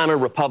 anytime a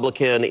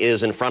Republican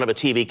is in front of a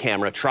TV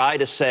camera, try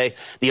to say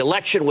the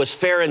election was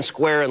fair and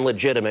square and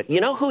legitimate.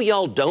 You know who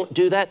y'all don't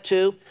do that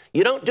to?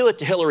 You don't do it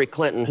to Hillary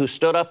Clinton, who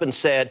stood up and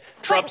said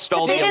Trump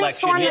stole the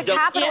election. They didn't storm the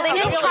Capitol. They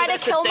didn't try to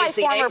kill my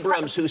former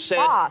Abrams, who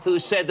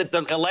said that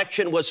the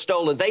election was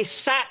stolen. They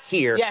sat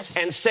here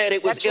and said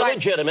it was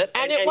illegitimate,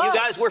 and you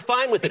guys were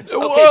fine with it.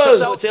 Okay,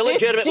 so it's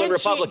illegitimate when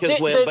Republicans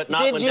win, but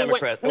not when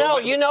Democrats. No,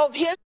 you know,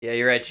 here's Yeah,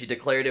 you're right. She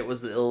declared it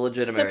was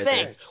illegitimate the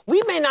thing.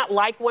 We may not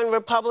like when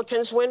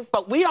Republicans win,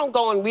 but we don't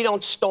go and we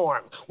don't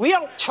storm. We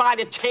don't try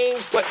to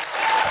change what.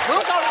 We'll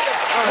go to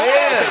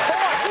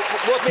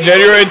the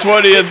January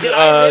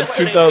 20th,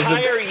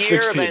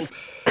 2016.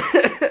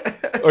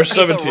 Or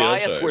 17,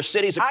 riots where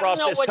cities across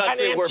this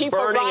country were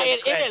burning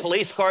and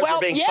police cars were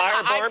being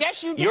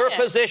firebombed. Your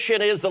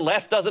position is the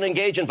left doesn't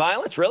engage in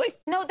violence, really?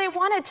 No, they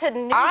wanted to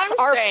nuke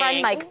our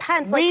friend Mike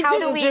Pence. Like, how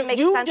do we make sense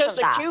You of just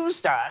that?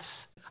 accused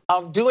us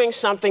of doing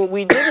something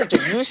we didn't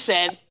do. You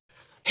said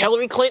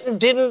Hillary Clinton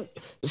didn't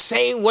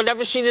say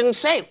whatever she didn't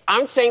say.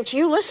 I'm saying to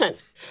you, listen.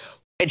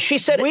 And she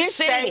said it's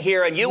sitting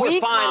here, and you were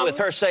fine with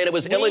her saying it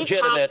was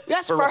illegitimate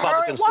for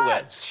Republicans to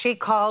win. She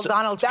called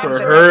Donald Trump for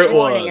her it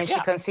morning, was. and she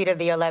conceded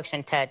the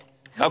election, Ted.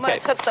 Okay,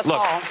 took the look.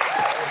 call.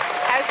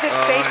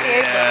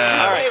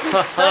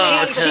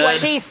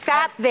 She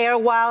sat there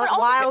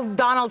while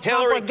Donald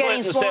Trump was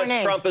getting sworn in. Hillary Clinton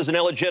says Trump is an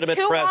illegitimate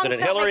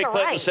president. Hillary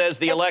Clinton says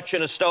the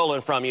election is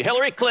stolen from you.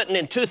 Hillary Clinton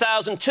in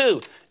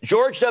 2002,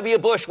 George W.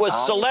 Bush was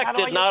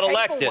selected, not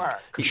elected.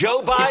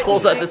 Joe Biden, he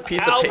pulls out this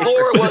piece of paper. Al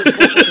Gore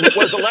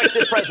was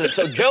elected president.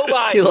 So Joe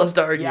Biden he loves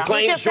to argue.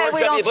 claims George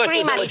W. Bush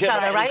was at each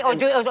other, right? Or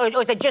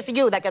is it just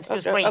you that gets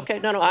to scream? Okay,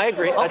 no, I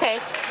agree. Okay,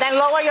 then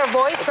lower your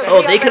voice.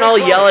 Oh, they can all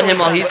yell at him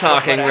while he's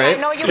talking, right?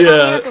 I know you're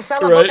here to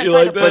celebrate right. and You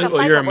try like to that? pick a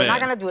Well, fight, you're a but we're not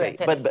man. going to do it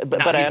today.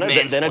 But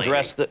Anna, then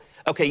address the.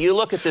 Okay, you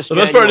look at this. The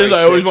best part is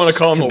I always want to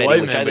call him a committee,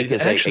 white which man, I but think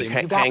he's is actually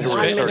a You got kangaroo 1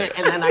 court. minute,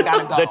 and then I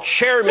got to go. The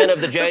chairman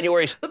of the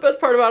January. The best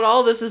part about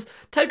all this is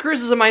Ted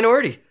Cruz is a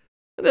minority.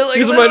 They're like,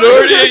 He's a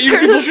minority. You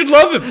people should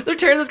love him. They're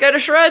tearing this guy to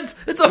shreds.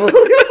 It's a.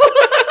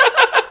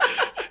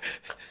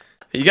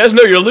 You guys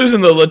know you're losing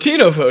the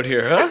Latino vote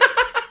here, huh?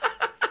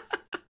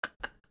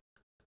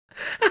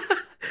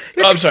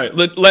 Oh, I'm sorry,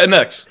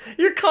 Latinx.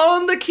 You're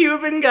calling the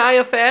Cuban guy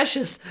a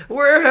fascist.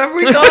 Where have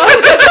we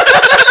gone?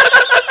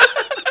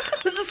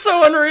 This is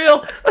so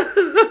unreal.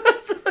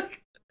 It's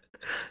like,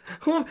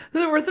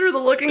 we're through the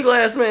looking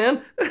glass,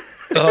 man.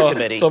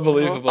 Committee it's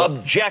unbelievable.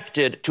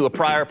 Objected to a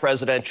prior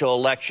presidential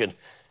election.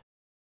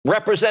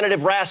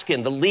 Representative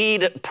Raskin, the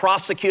lead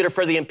prosecutor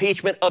for the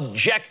impeachment,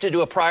 objected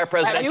to a prior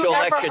presidential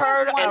election. Have you ever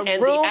heard and a room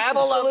the full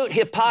absolute of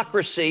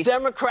hypocrisy.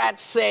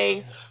 Democrats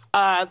say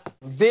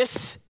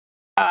this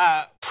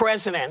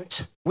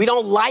president, we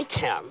don't like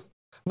him,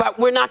 but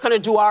we're not going to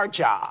do our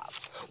job.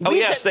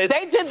 They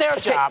did their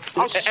job.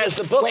 As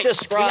the book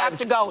described, we have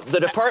to go. The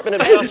Department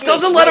of Justice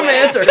doesn't let him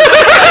answer. Never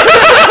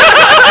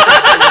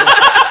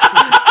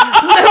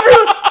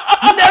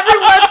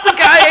lets the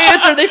guy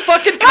answer. They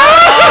fucking cut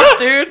him off,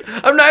 dude.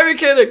 I'm not even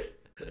kidding.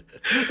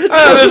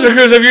 Mr.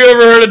 Cruz, have you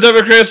ever heard a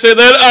Democrat say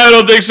that? I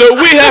don't think so.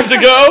 We have to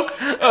go.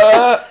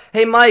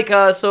 Hey, Mike,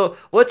 so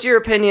what's your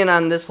opinion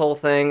on this whole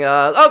thing?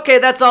 Okay,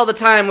 that's all the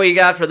time we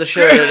got for the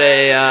show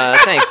today.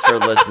 Thanks for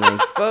listening,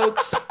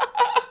 folks.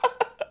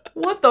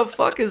 What the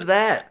fuck is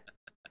that?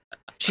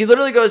 She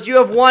literally goes, you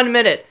have 1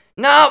 minute.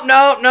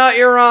 No,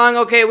 you're wrong.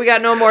 Okay, we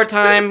got no more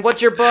time.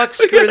 What's your book?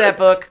 Screw that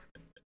book.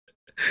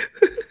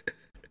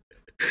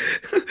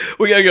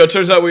 We gotta go.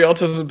 Turns out we all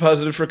tested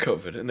positive for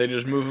COVID, and they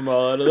just move them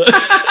all out of that.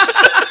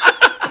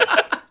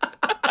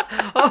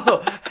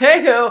 Oh,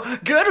 hey-o,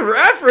 good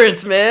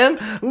reference, man.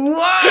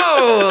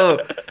 Whoa.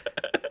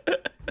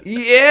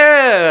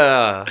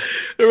 Yeah.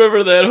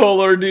 Remember that whole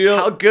ordeal?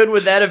 How good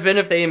would that have been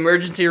if they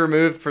emergency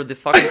removed for the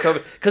fucking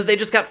COVID? Because they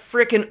just got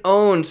freaking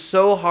owned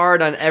so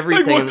hard on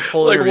everything in this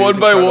whole interview. One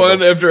by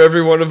one, after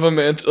every one of them,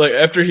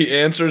 after he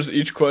answers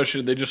each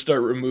question, they just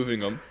start removing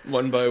them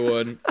one by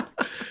one.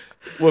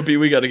 Whoopi,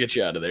 we got to get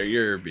you out of there.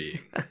 You're being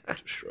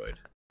destroyed.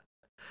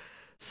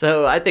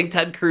 So I think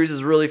Ted Cruz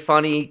is really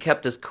funny. He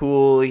kept his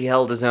cool. He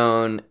held his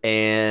own.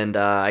 And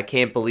I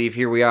can't believe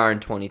here we are in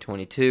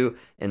 2022.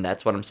 And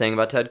that's what I'm saying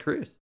about Ted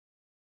Cruz.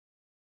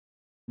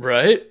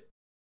 Right?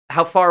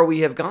 How far we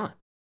have gone.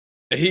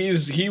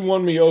 He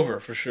won me over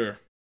for sure.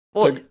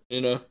 Well,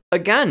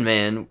 again,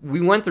 man,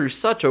 we went through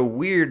such a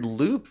weird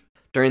loop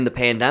during the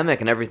pandemic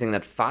and everything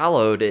that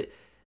followed it,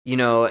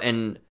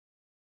 and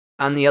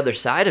on the other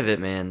side of it,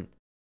 man,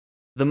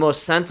 the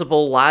most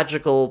sensible,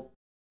 logical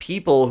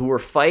people who were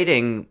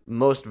fighting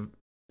most,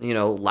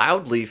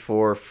 loudly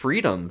for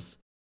freedoms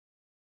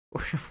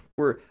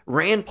were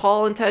Rand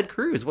Paul and Ted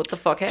Cruz. What the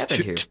fuck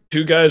happened here?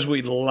 Two guys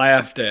we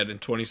laughed at in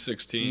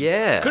 2016.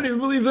 Yeah. Couldn't even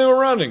believe they were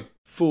running.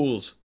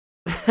 Fools.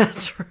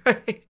 That's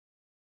right.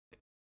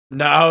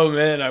 No,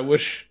 man, I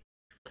wish,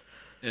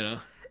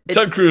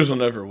 Ted Cruz will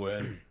never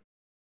win.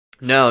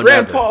 No,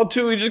 Rand never. Paul,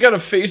 too, he just got a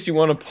face you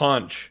want to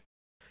punch.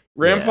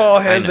 Rand Paul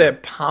has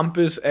that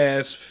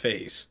pompous-ass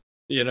face,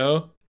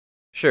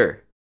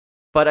 Sure.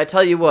 But I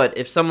tell you what,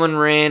 if someone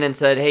ran and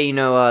said, hey,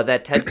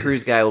 that Ted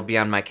Cruz guy will be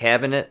on my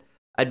cabinet,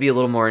 I'd be a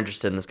little more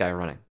interested in this guy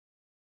running.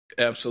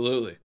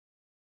 Absolutely.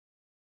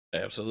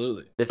 I'm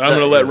going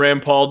to let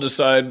Rand Paul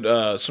decide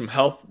some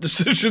health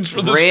decisions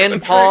for this country.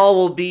 Rand Paul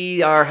will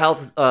be our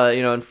health,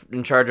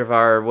 in charge of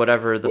our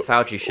whatever the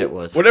Fauci shit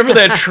was. Whatever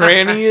that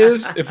tranny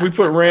is, if we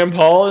put Rand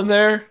Paul in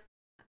there.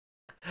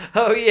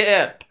 Oh,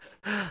 yeah.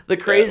 The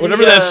crazy...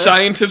 Whatever that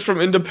scientist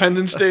from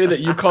Independence Day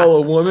that you call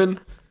a woman,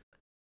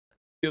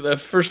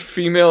 that first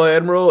female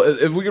admiral,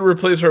 if we could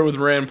replace her with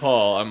Rand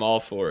Paul, I'm all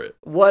for it.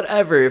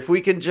 Whatever. If we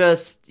could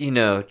just,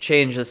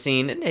 change the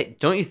scene. And hey,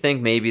 don't you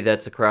think maybe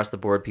that's across the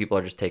board? People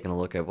are just taking a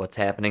look at what's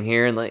happening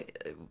here. And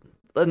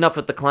enough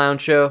with the clown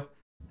show.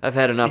 I've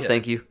had enough,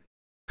 thank you.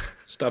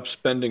 Stop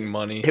spending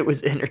money. It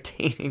was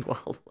entertaining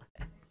while it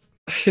lasts.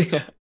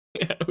 Yeah,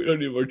 we don't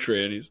need more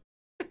trannies.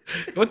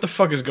 What the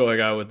fuck is going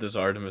on with this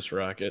Artemis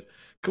rocket?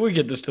 Can we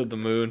get this to the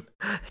moon?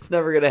 It's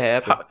never going to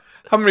happen.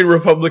 How many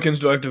Republicans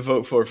do I have to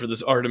vote for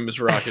this Artemis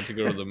rocket to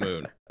go to the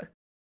moon?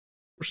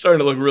 We're starting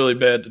to look really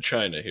bad to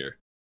China here.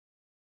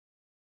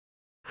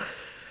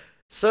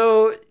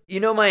 So,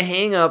 my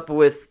hang-up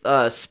with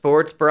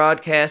sports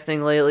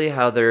broadcasting lately,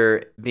 how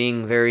they're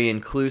being very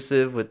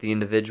inclusive with the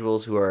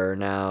individuals who are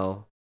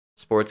now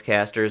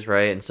sportscasters,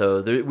 right? And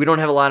so we don't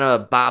have a lot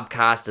of Bob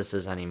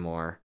Costases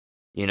anymore,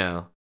 you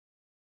know.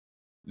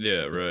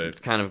 Yeah, right. It's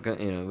kind of,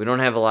 you know, we don't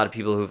have a lot of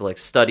people who've like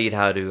studied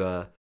how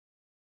to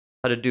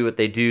do what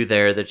they do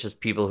there. That's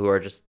just people who are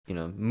just, you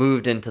know,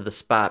 moved into the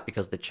spot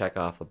because they check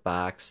off a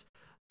box.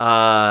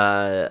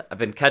 I've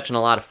been catching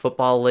a lot of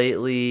football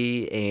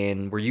lately,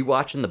 and were you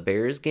watching the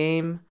Bears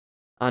game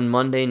on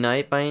Monday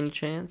night by any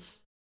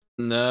chance?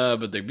 Nah,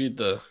 but they beat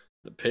the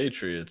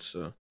Patriots,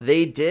 so.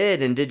 They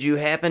did, and did you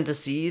happen to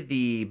see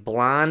the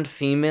blonde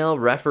female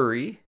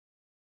referee?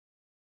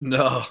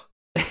 No.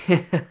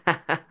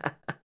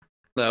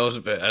 That was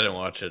bad. I didn't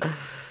watch it.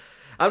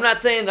 I'm not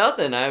saying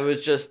nothing. I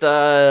was just,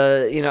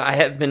 you know, I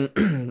have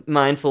been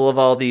mindful of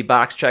all the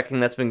box checking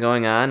that's been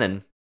going on,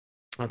 and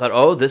I thought,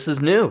 oh, this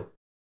is new.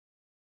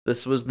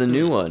 This was the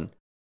new one.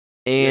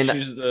 And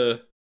yeah,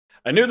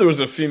 I knew there was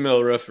a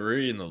female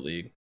referee in the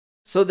league.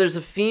 So there's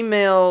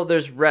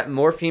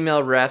more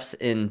female refs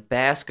in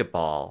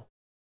basketball.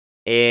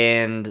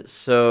 And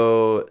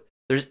so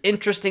there's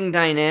interesting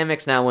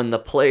dynamics now when the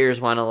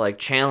players want to like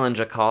challenge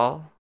a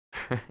call,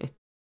 right?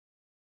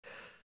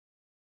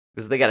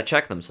 Because they got to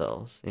check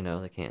themselves, you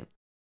know, they can't.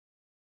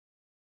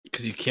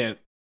 Because you can't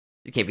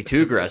be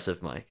too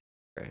aggressive, Mike,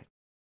 right?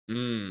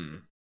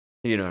 You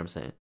know what I'm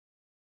saying?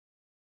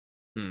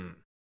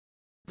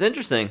 It's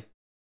interesting.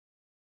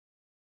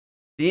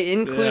 The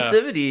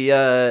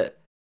inclusivity,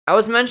 I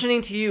was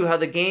mentioning to you how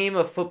the game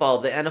of football,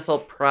 the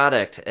NFL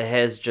product,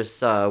 has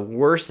just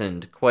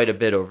worsened quite a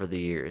bit over the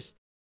years.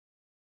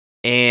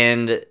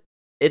 And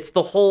it's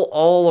the whole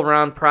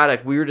all-around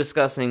product. We were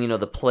discussing, you know,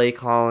 the play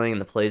calling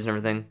and the plays and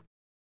everything.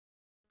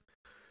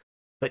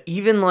 But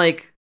even,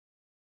 like,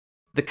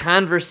 the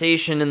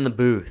conversation in the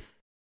booth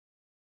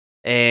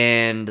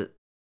and,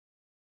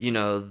 you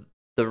know,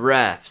 the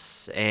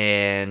refs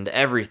and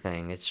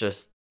everything, it's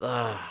just,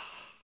 ugh.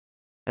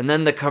 And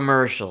then the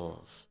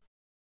commercials.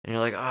 And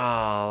you're like, oh,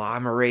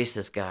 I'm a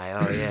racist guy.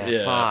 Oh,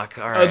 yeah. Fuck.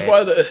 All right.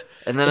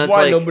 That's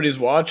why nobody's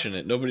watching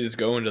it. Nobody's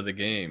going to the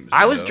games.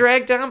 I was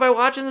dragged down by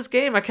watching this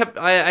game. I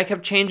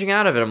kept changing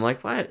out of it. I'm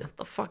like, what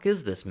the fuck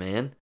is this,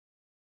 man?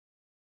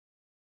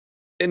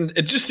 And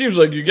it just seems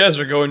like you guys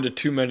are going to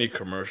too many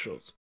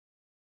commercials.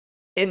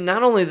 And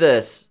not only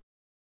this,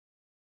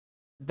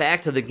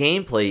 back to the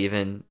gameplay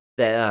even,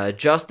 that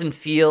Justin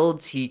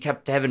Fields, he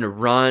kept having to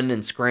run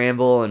and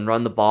scramble and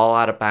run the ball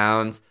out of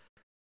bounds.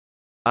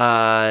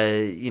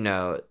 You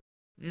know,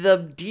 the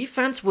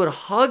defense would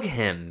hug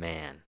him,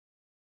 man.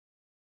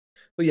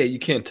 Well, yeah, you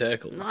can't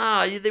tackle him.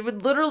 Nah, they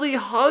would literally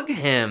hug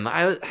him.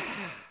 I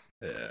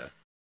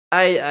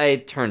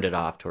turned it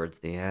off towards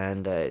the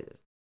end.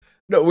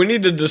 No, we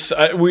need to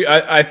decide.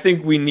 I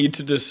think we need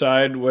to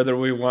decide whether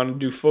we want to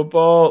do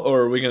football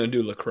or are we going to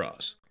do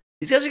lacrosse.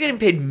 These guys are getting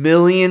paid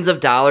millions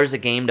of dollars a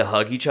game to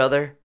hug each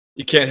other.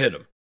 You can't hit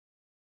them.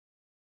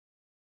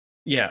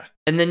 Yeah.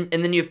 And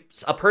then you have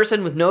a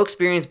person with no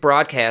experience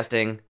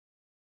broadcasting,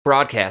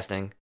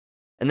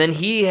 and then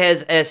he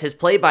has as his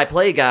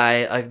play-by-play guy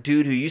a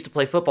dude who used to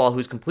play football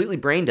who's completely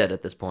brain dead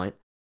at this point.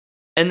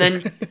 And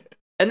then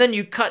and then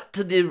you cut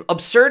to the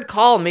absurd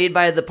call made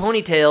by the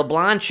ponytail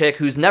blonde chick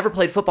who's never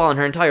played football in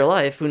her entire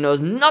life, who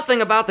knows nothing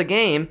about the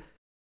game.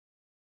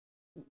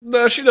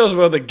 No, she knows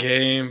about the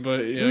game, but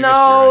yeah,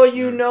 no,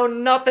 you know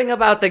nothing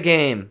about the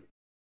game.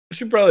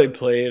 She probably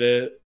played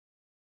it.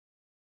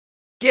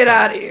 Get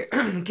out of here.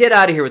 Get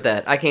out of here with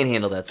that. I can't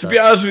handle that stuff. To be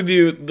honest with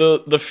you,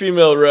 the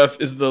female ref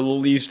is the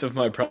least of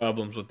my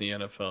problems with the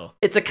NFL.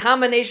 It's a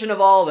combination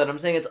of all of it. I'm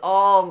saying it's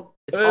all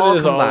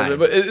combined. All of it,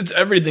 but it's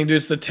everything, dude.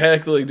 It's the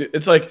tackling, dude.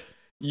 It's like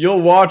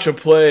you'll watch a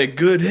play,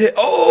 good hit,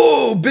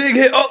 oh, big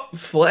hit, oh,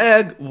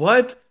 flag,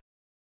 what?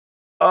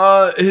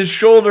 His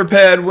shoulder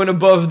pad went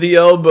above the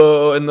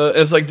elbow, and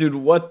it's like, dude,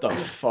 what the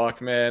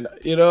fuck, man?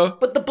 You know?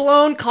 But the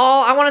blown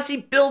call, I want to see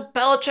Bill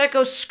Belichick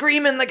go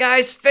scream in the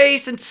guy's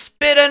face and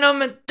spit in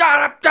him, and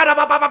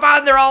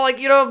they're all like,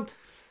 you know,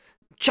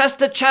 chest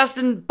to chest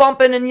and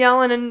bumping and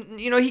yelling,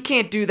 and, you know, he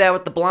can't do that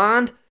with the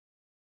blonde.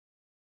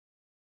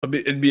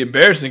 It'd be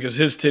embarrassing because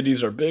his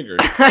titties are bigger.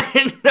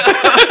 I know.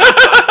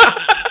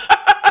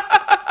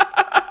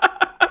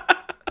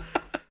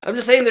 I'm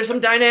just saying there's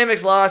some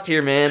dynamics lost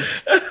here, man.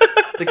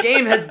 The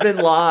game has been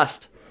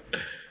lost.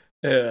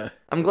 Yeah.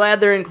 I'm glad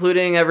they're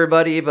including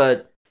everybody,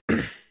 but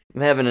I'm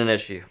having an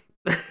issue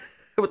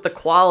with the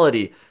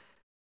quality.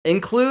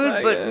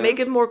 Include, but make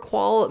it more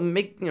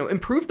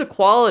improve the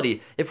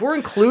quality. If we're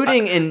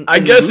including I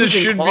guess it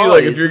should be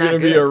like if you're going to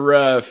be a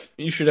ref,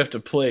 you should have to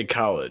play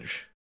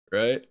college,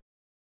 right?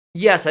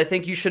 Yes, I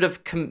think you should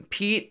have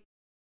compete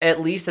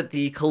at least at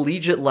the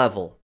collegiate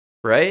level,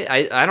 right?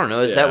 I don't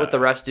know. Is that what the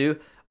refs do?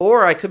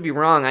 Or I could be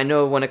wrong. I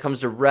know when it comes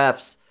to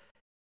refs,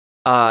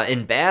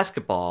 in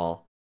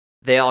basketball,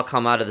 they all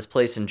come out of this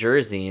place in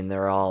Jersey and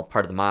they're all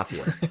part of the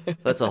mafia. So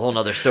that's a whole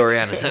nother story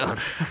on its own.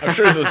 I'm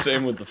sure it's the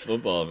same with the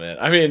football, man.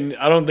 I mean,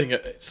 I don't think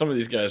some of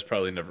these guys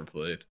probably never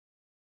played.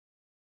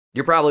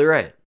 You're probably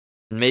right.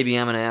 Maybe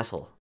I'm an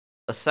asshole.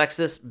 A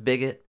sexist,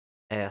 bigot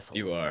asshole.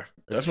 You are.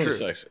 That's definitely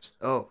true. Sexist.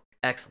 Oh,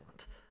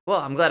 excellent. Well,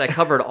 I'm glad I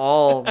covered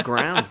all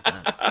grounds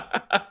then.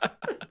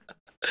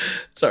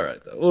 It's all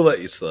right, though. We'll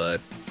let you slide.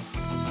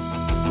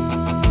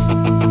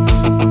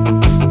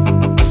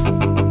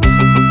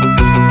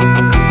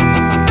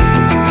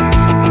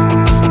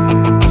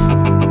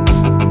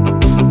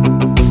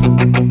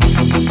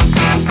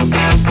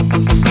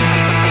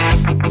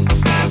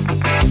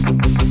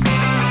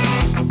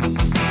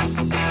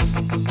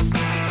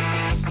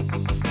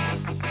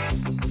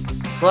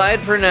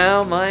 Slide for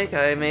now, Mike.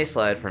 I may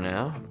slide for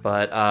now.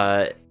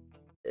 But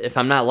if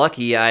I'm not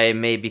lucky, I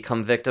may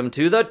become victim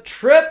to the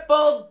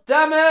triple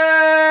demic!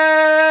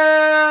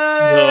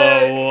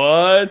 The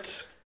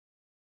what?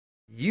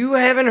 You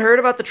haven't heard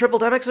about the triple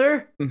demic,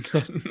 sir?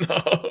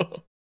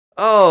 No.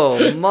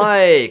 Oh,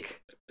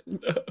 Mike.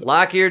 No.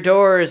 Lock your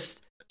doors.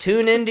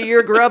 Tune into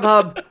your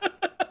Grubhub.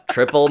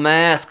 Triple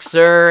mask,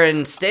 sir,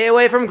 and stay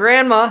away from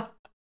Grandma.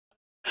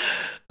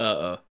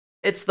 Uh-oh.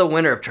 It's the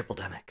winter of triple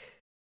demic.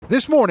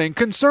 This morning,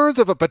 concerns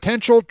of a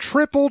potential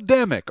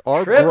triple-demic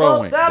are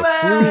growing. The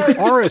flu,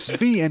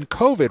 RSV, and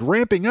COVID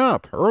ramping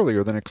up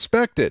earlier than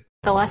expected.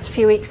 The last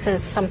few weeks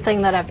is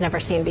something that I've never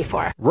seen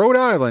before. Rhode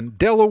Island,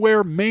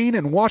 Delaware, Maine,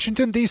 and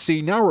Washington,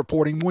 D.C. now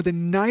reporting more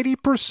than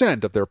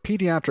 90% of their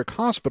pediatric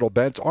hospital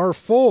beds are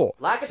full.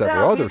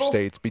 Several other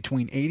states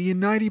between 80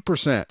 and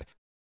 90%.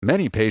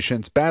 Many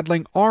patients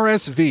battling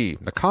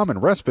RSV, a common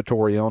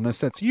respiratory illness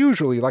that's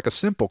usually like a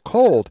simple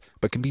cold,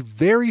 but can be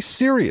very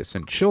serious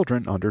in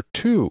children under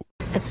 2.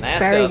 It's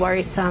very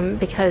worrisome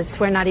because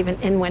we're not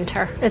even in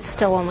winter. It's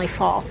still only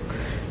fall.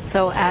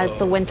 So as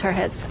the winter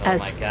hits,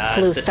 as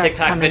flu the starts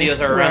TikTok coming,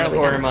 videos are around the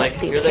corner, Mike.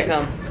 Here they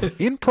come.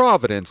 In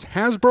Providence,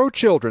 Hasbro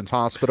Children's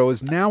Hospital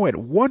is now at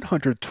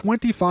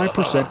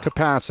 125%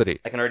 capacity.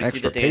 I can already see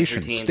Extra the dance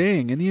patients routines.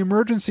 staying in the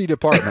emergency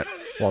department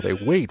while they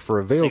wait for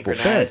available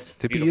beds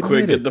to be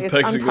admitted. It's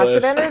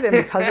unprecedented,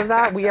 and because of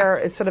that, we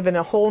are sort of in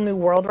a whole new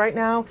world right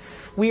now.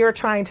 We are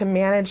trying to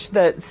manage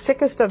the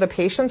sickest of the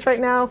patients right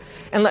now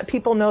and let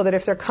people know that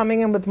if they're coming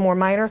in with more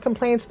minor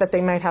complaints, that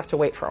they might have to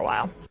wait for a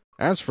while.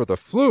 As for the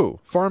flu,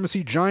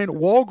 pharmacy giant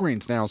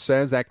Walgreens now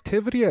says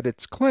activity at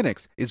its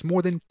clinics is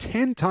more than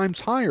 10 times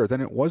higher than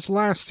it was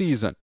last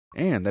season,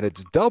 and that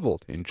it's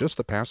doubled in just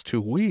the past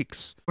 2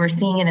 weeks. We're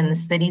seeing it in the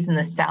cities in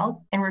the South,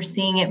 and we're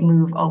seeing it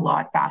move a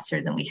lot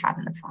faster than we have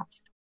in the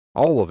past.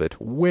 All of it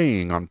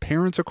weighing on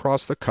parents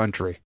across the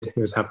country. He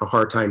was having a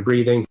hard time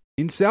breathing.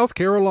 In South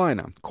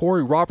Carolina,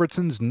 Corey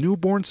Robertson's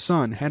newborn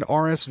son had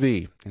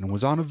RSV and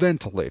was on a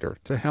ventilator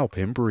to help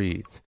him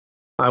breathe.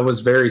 I was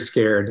very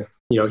scared.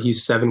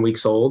 He's 7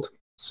 weeks old,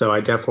 so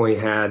I definitely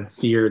had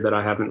fear that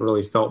I haven't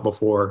really felt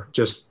before,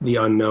 just the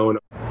unknown.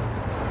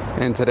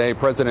 And today,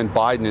 President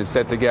Biden is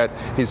set to get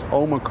his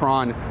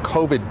Omicron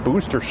COVID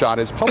booster shot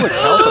as public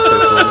health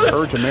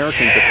officials urge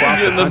Americans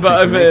across the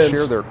country to make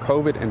sure their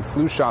COVID and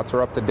flu shots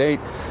are up to date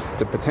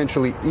to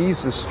potentially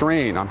ease the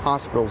strain on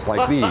hospitals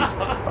like these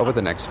over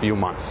the next few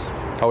months.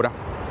 Hoda?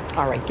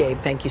 All right, Gabe,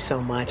 thank you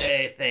so much.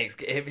 Hey, thanks,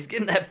 Gabe. He's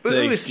getting that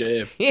boost.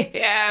 Thanks, Gabe.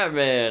 Yeah,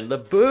 man, the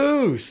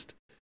boost.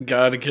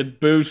 Gotta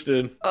get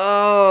boosted.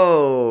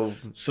 Oh.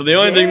 So the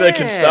only thing that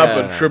can stop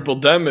a triple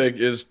demic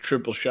is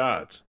triple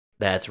shots.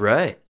 That's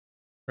right.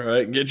 All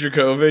right, get your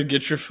COVID,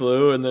 get your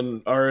flu, and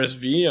then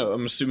RSV.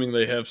 I'm assuming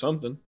they have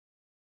something.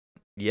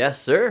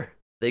 Yes, sir.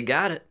 They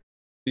got it.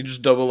 You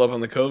just double up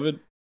on the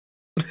COVID?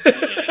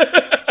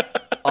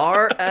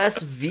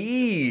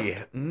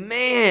 RSV.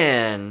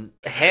 Man.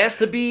 Has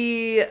to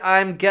be,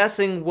 I'm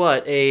guessing,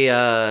 what?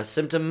 A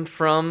symptom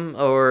from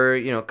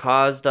or,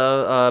 caused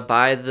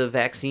by the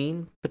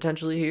vaccine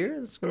potentially here?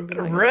 It's gonna be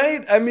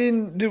right? I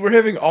mean, dude, we're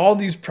having all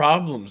these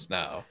problems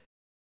now.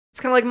 It's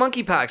kind of like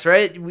monkeypox,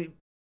 right? We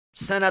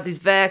send out these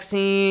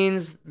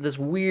vaccines. This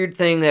weird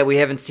thing that we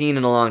haven't seen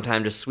in a long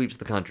time just sweeps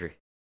the country.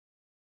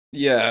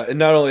 Yeah, and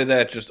not only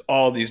that, just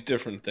all these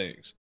different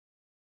things.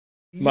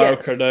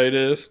 Yes.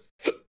 Myocarditis,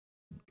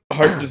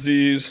 heart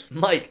disease.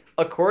 Mike,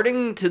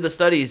 according to the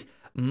studies,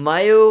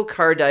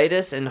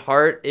 myocarditis and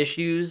heart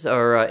issues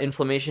or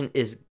inflammation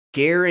is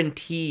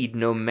guaranteed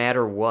no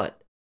matter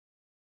what.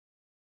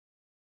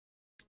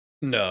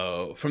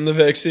 No. From the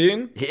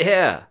vaccine?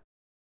 Yeah.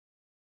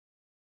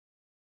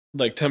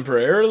 Like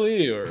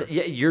temporarily, or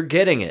yeah, you're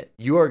getting it.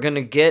 You are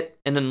gonna get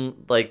an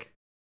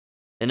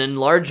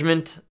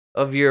enlargement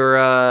of your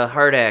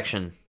heart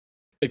action.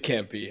 It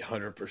can't be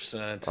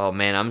 100%. Oh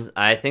man,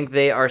 I think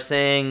they are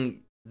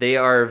saying they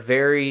are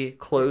very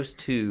close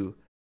to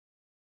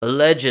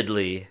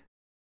allegedly,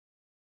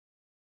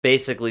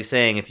 basically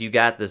saying if you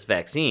got this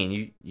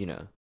vaccine,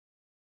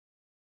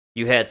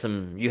 you had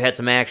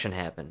some action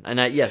happen.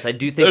 And yes, I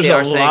do think there's they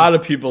are a lot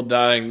of people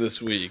dying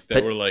this week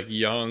that were like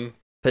young.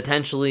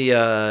 Potentially,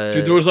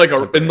 dude, there was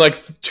in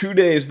 2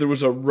 days there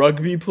was a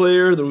rugby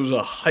player, there was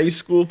a high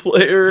school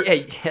player.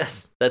 Yeah,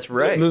 yes, that's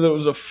right. And then there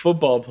was a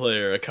football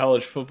player, a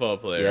college football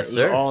player. Yes, it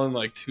was sir. all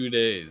in 2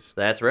 days.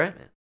 That's right,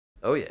 man.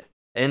 Oh yeah,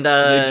 and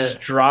they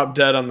just dropped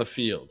dead on the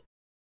field.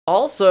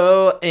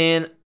 Also,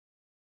 and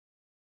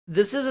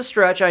this is a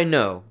stretch, I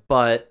know,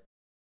 but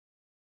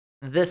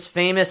this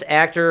famous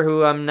actor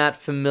who I'm not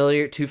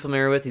too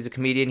familiar with, he's a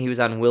comedian. He was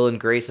on Will and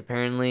Grace.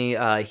 Apparently,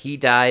 he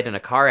died in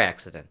a car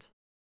accident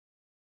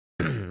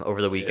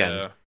over the weekend.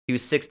 Yeah. He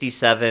was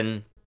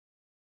 67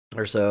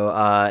 or so,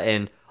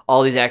 and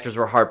all these actors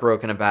were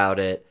heartbroken about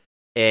it.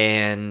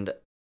 And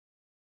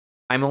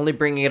I'm only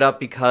bringing it up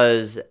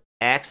because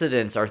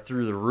accidents are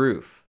through the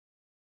roof.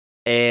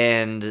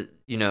 And,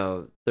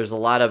 there's a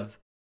lot of,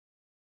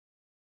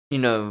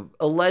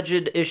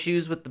 alleged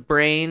issues with the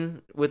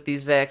brain with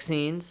these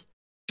vaccines.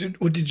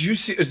 Did you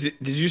see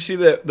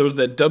that there was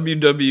that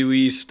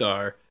WWE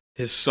star,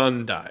 his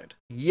son died?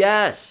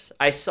 Yes,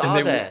 I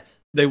saw that.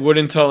 They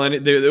wouldn't tell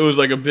it was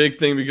like a big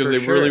thing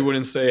because really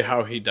wouldn't say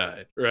how he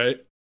died,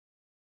 right?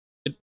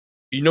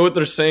 You know what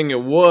they're saying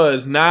it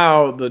was?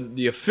 Now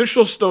the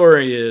official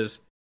story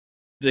is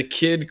the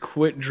kid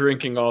quit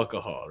drinking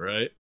alcohol,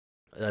 right?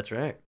 That's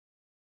right.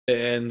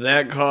 And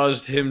that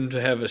caused him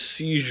to have a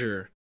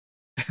seizure.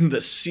 And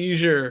the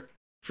seizure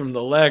from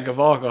the lack of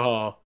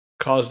alcohol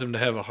caused him to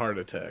have a heart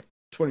attack.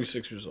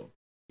 26 years old.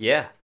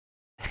 Yeah.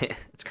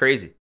 It's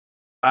crazy.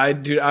 I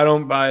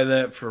don't buy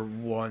that for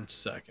 1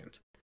 second.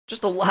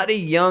 Just a lot of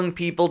young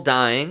people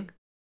dying.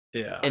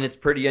 Yeah. And it's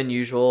pretty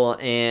unusual.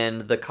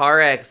 And the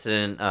car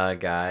accident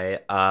guy,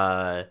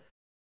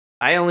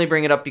 I only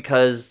bring it up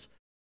because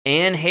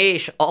Anne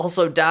Heche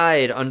also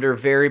died under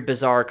very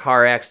bizarre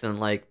car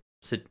accident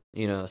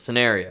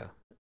scenario.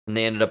 And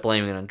they ended up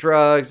blaming it on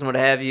drugs and what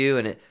have you.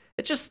 And it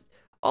just,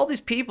 all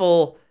these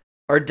people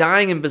are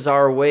dying in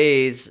bizarre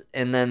ways,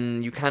 and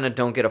then you kind of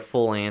don't get a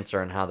full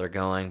answer on how they're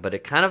going. But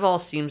it kind of all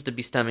seems to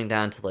be stemming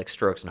down to like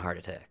strokes and heart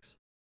attacks.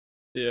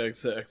 Yeah,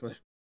 exactly.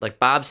 Like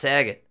Bob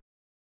Saget.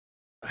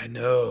 I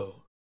know.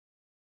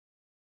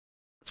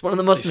 It's one of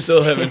the most. They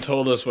still haven't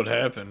told us what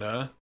happened,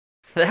 huh?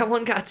 That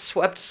one got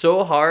swept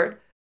so hard,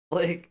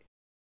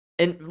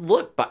 and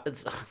look,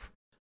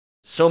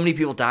 so many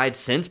people died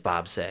since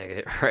Bob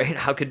Saget, right?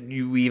 How could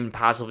you even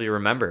possibly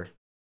remember?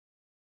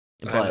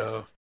 But I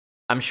know.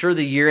 I'm sure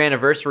the year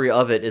anniversary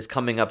of it is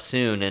coming up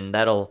soon, and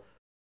that'll,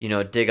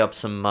 dig up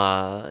some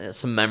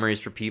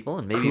memories for people,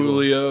 and maybe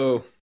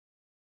Coolio.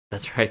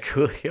 That's right,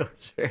 Coolio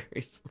is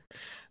very.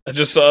 I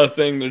just saw a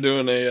thing. They're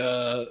doing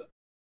they're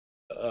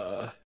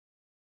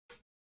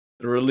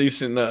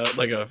releasing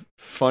a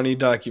funny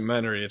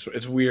documentary.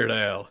 It's Weird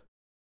Al.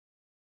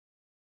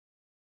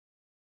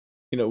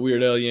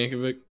 Weird Al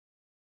Yankovic?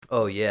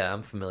 Oh yeah,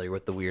 I'm familiar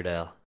with the Weird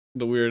Al.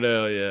 The Weird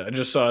Al, yeah. I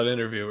just saw an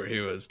interview where he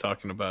was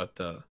talking about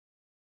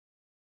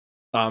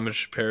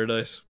Amish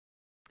Paradise.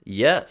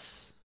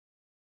 Yes.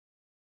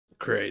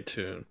 Great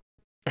tune.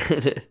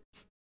 It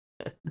is.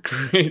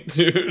 Great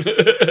tune.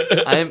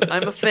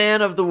 I'm a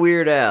fan of the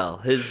Weird Al.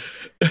 His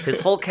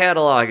whole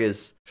catalog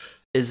is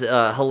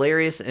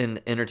hilarious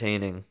and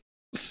entertaining.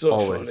 So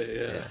always. Funny,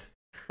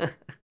 yeah.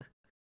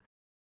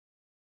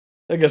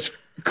 I guess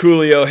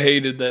Coolio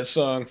hated that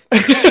song.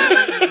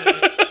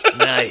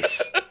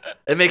 Nice.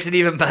 It makes it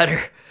even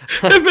better.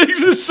 It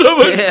makes it so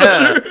much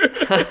better.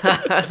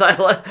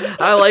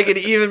 I like it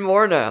even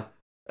more now.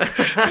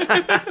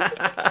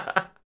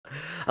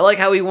 I like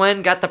how he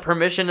went, got the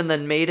permission, and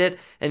then made it,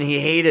 and he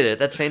hated it.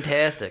 That's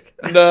fantastic.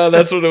 No,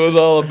 that's what it was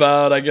all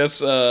about. I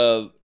guess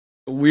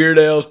Weird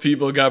Al's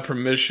people got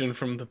permission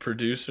from the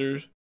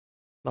producers.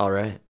 All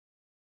right.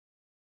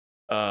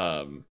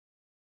 And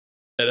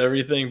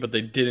everything, but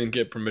they didn't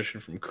get permission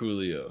from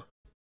Coolio.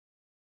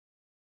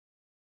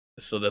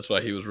 So that's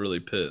why he was really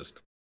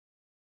pissed.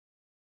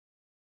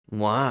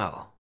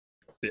 Wow.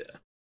 Yeah.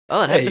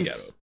 Oh, that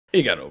happens.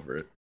 He got over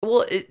it.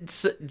 Well,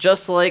 it's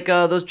just like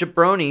those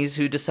jabronis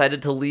who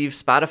decided to leave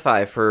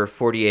Spotify for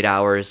 48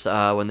 hours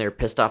when they were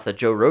pissed off that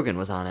Joe Rogan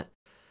was on it.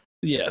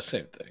 Yeah,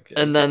 same thing. Yeah.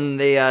 And then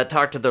they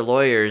talked to their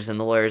lawyers, and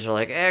the lawyers are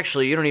like,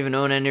 actually, you don't even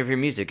own any of your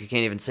music. You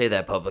can't even say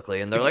that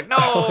publicly. And they're like, no,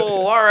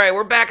 all right,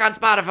 we're back on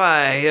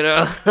Spotify,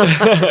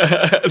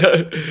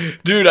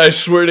 Dude, I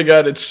swear to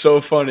God, it's so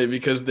funny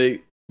because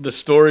the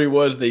story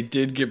was they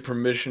did get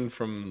permission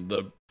from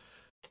the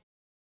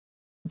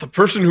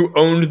person who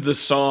owned the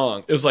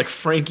song. It was like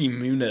Frankie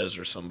Muniz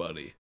or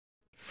somebody.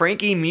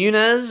 Frankie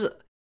Muniz?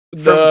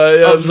 It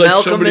was like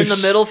Malcolm in the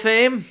Middle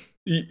fame?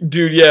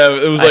 Dude, yeah,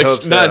 it was like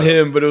not so.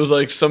 him, but it was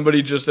like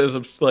somebody just as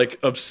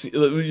obscene,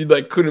 you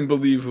couldn't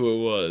believe who it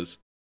was.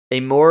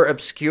 A more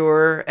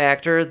obscure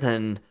actor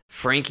than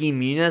Frankie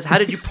Muniz? How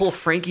did you pull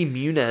Frankie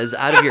Muniz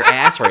out of your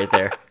ass right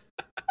there?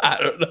 I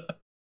don't know.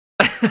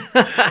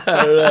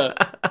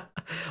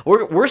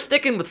 We're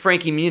sticking with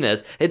Frankie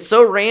Muniz. It's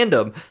so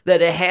random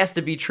that it has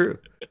to be true.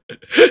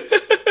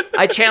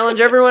 I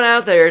challenge everyone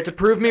out there to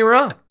prove me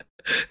wrong.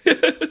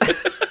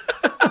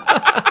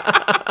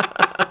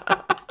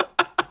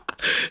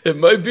 It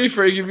might be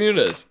Frankie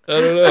Muniz. I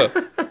don't know.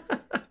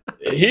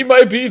 He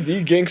might be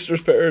the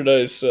Gangster's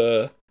Paradise,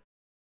 the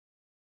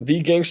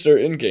gangster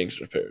in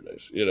Gangster's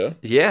Paradise,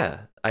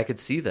 Yeah, I could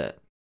see that.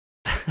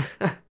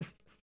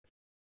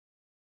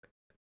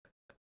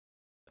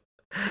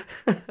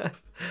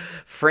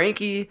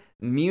 Frankie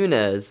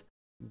Muniz,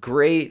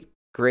 great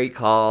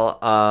call.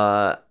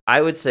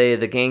 I would say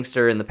the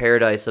gangster in the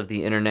paradise of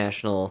the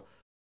international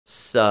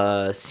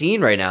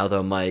scene right now,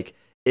 though, Mike,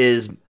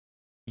 is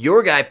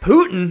your guy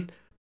Putin.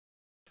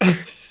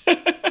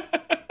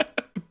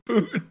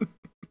 Putin.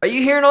 Are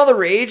you hearing all the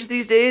rage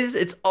these days?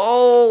 It's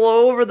all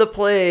over the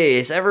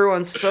place.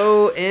 Everyone's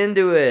so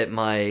into it,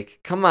 Mike.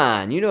 Come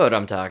on, you know what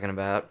I'm talking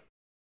about.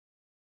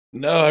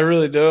 No, I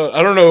really don't.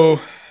 I don't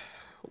know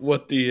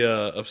what the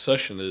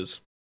obsession is.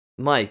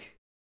 Mike,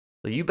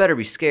 well, you better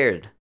be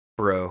scared,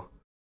 bro.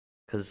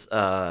 Because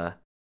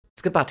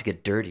it's about to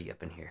get dirty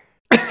up in here.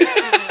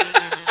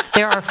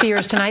 There are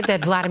fears tonight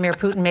that Vladimir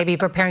Putin may be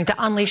preparing to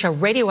unleash a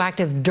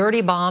radioactive dirty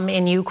bomb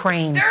in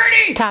Ukraine.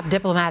 Dirty! Top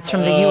diplomats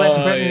from the U.S.,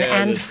 Britain,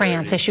 and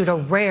France issued a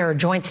rare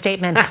joint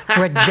statement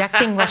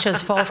rejecting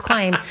Russia's false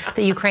claim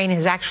that Ukraine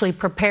is actually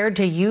prepared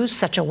to use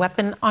such a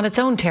weapon on its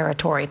own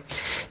territory.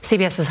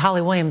 CBS's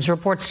Holly Williams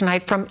reports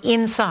tonight from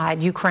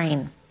inside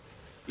Ukraine.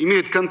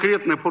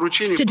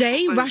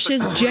 Today,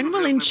 Russia's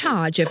general in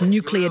charge of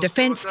nuclear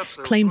defense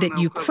claimed that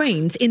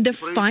Ukraine's in the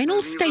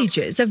final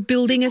stages of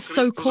building a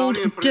so-called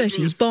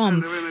dirty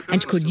bomb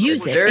and could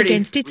use it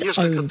against its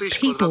own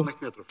people.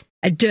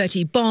 A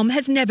dirty bomb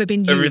has never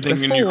been used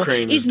before,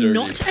 is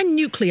not a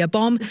nuclear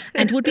bomb,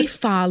 and would be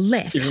far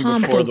less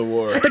harmful.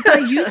 But by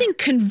using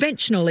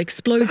conventional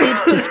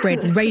explosives to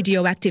spread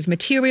radioactive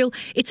material,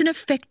 it's an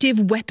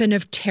effective weapon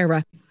of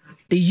terror.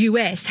 The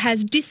US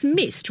has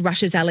dismissed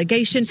Russia's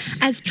allegation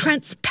as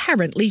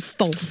transparently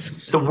false.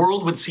 The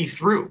world would see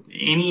through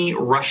any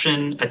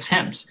Russian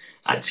attempt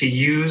to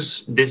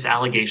use this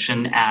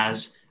allegation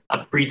as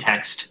a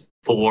pretext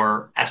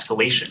for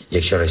escalation.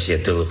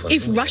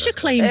 If Russia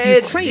claims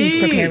Ukraine's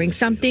preparing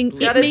something,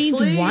 it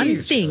means one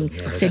thing,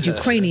 said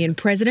Ukrainian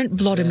President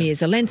Volodymyr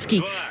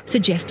Zelensky,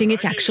 suggesting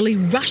it's actually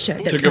Russia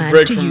that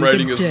plans to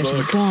use a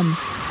dirty bomb.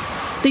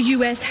 The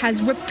US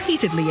has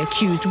repeatedly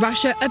accused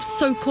Russia of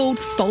so-called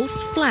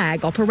false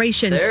flag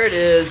operations,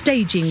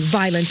 staging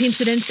violent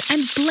incidents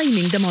and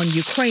blaming them on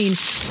Ukraine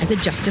as a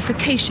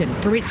justification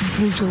for its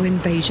brutal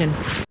invasion.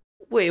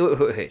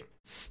 Wait.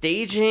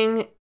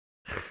 Staging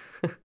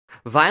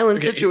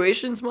violent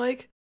situations,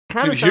 Mike?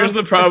 Dude, here's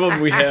the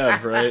problem we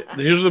have, right?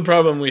 Here's the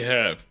problem we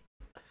have.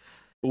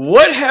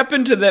 What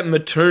happened to that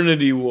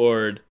maternity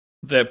ward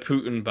that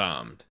Putin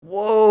bombed?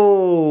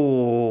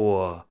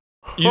 Whoa.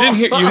 You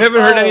haven't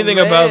heard anything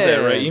about that,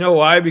 right? You know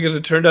why? Because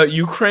it turned out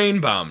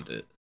Ukraine bombed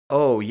it.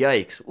 Oh,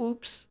 yikes.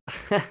 Oops.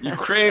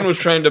 Ukraine was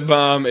trying to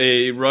bomb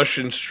a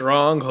Russian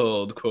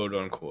stronghold, quote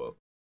unquote,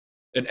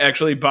 and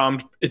actually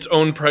bombed its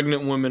own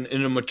pregnant woman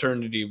in a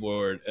maternity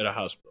ward at a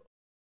hospital.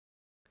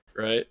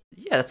 Right?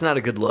 Yeah, that's not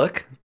a good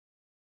look.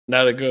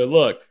 Not a good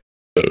look.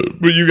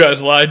 But you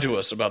guys lied to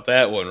us about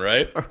that one,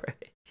 right? All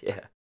right.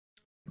 Yeah.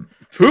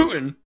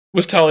 Putin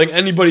was telling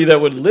anybody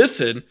that would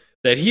listen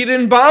that he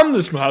didn't bomb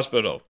this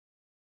hospital.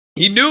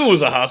 He knew it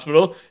was a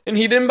hospital, and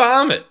he didn't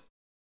bomb it.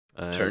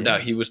 Turned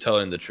out he was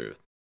telling the truth.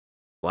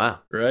 Wow.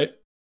 Right?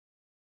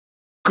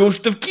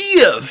 Ghost of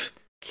Kiev!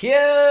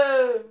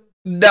 Kiev!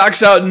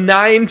 Knocks out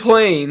 9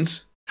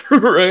 planes,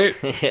 right?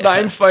 Yeah.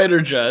 9 fighter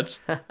jets.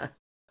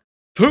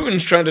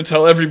 Putin's trying to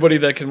tell everybody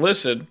that can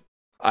listen,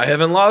 I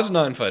haven't lost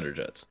 9 fighter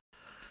jets.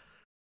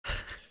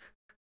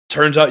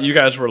 Turns out you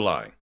guys were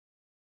lying.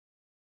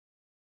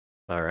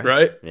 All right.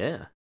 Right?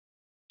 Yeah.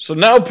 So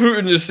now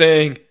Putin is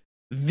saying,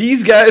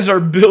 these guys are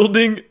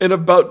building and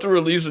about to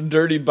release a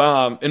dirty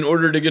bomb in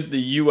order to get the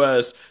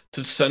US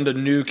to send a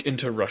nuke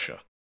into Russia.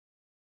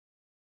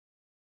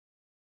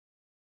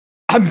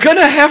 I'm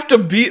gonna have to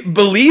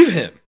believe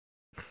him.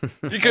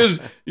 Because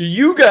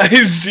you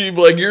guys seem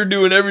like you're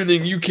doing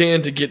everything you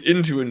can to get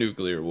into a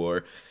nuclear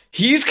war.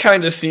 He's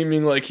kind of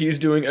seeming like he's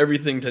doing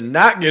everything to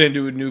not get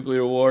into a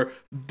nuclear war,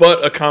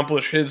 but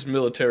accomplish his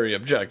military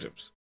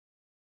objectives.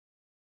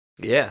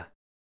 Yeah.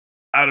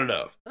 I don't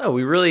know. Oh,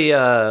 we really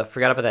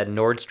forgot about that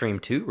Nord Stream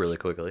 2 really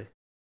quickly.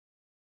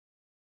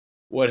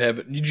 What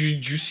happened? Did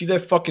you see that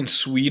fucking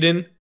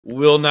Sweden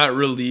will not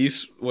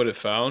release what it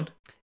found?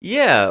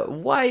 Yeah,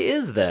 why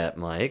is that,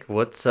 Mike?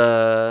 What's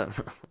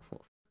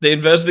They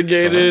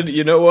investigated,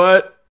 you know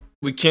what?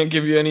 We can't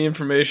give you any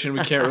information, we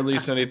can't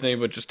release anything,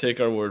 but just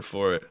take our word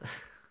for it.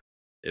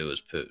 It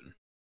was Putin.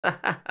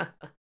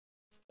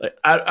 Like,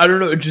 I don't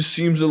know, it just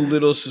seems a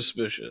little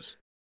suspicious.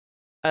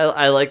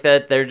 I like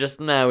that they're just,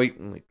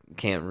 we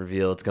can't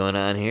reveal what's going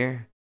on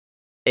here.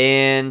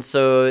 And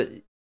so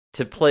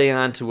to play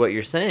on to what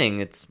you're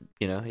saying, it's,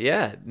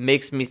 it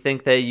makes me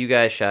think that you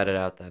guys shot it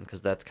out then,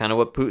 because that's kind of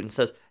what Putin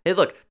says. Hey,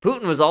 look,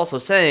 Putin was also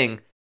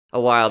saying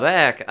a while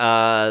back,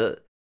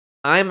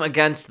 I'm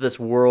against this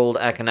World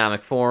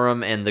Economic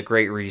Forum and the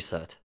Great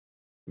Reset.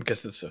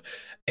 Because it's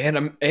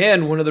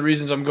and one of the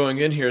reasons I'm going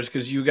in here is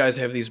because you guys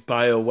have these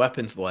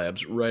bioweapons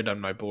labs right on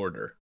my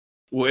border.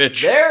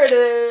 Which there it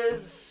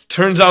is.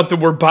 Turns out there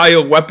were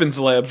bioweapons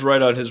labs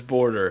right on his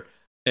border.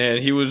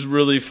 And he was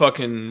really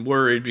fucking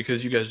worried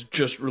because you guys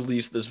just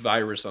released this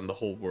virus on the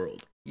whole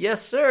world.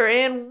 Yes, sir.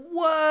 And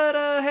what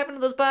happened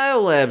to those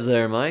biolabs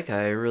there, Mike?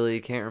 I really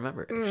can't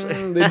remember.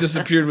 They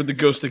disappeared with the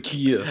ghost of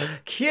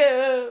Kiev.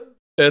 Kiev!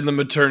 And the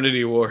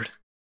maternity ward.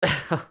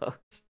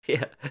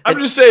 Yeah. I'm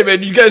just saying,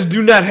 man, you guys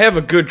do not have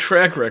a good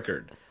track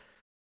record.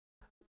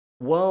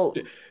 Well,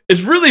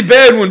 it's really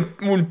bad when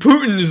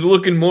Putin is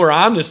looking more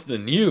honest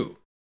than you.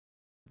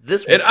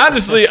 And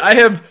honestly, I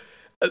have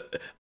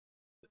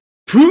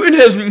Putin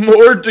has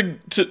more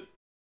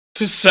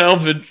to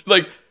salvage.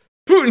 Like,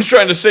 Putin's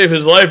trying to save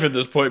his life at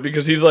this point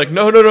because he's like,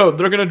 no,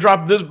 they're going to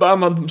drop this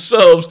bomb on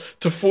themselves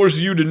to force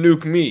you to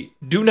nuke me.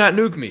 Do not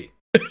nuke me.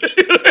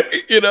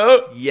 You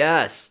know?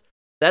 Yes.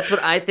 That's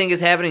what I think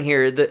is happening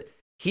here.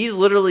 He's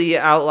literally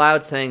out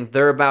loud saying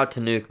they're about to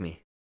nuke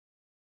me.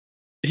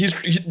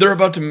 They're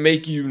about to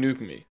make you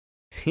nuke me.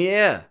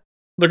 Yeah.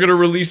 They're going to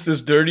release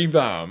this dirty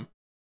bomb.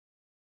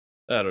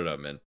 I don't know,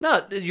 man.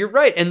 No, you're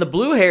right. And the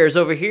blue hairs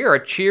over here are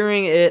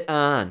cheering it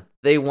on.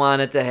 They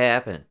want it to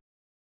happen.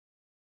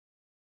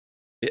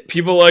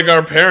 People like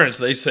our parents,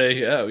 they say,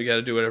 yeah, we got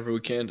to do whatever we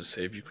can to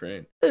save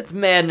Ukraine. It's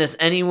madness.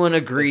 Anyone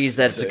agrees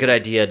that it's a good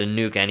idea to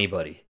nuke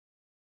anybody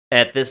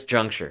at this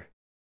juncture.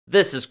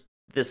 This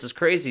is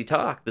crazy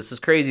talk. This is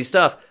crazy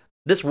stuff.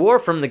 This war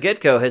from the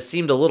get-go has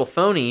seemed a little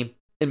phony.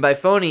 And by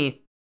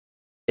phony,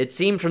 it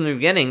seemed from the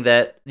beginning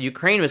that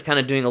Ukraine was kind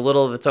of doing a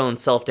little of its own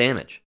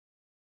self-damage.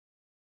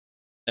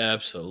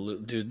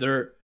 Absolutely. Dude,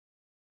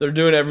 they're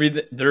doing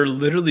everything. They're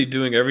literally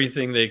doing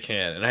everything they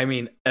can. And I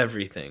mean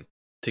everything.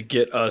 To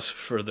get us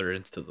further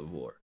into the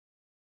war.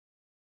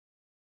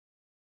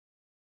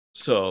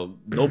 So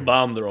they'll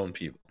bomb their own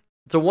people.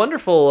 It's a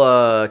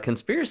wonderful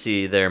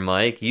conspiracy there,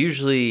 Mike.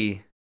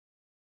 Usually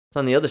it's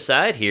on the other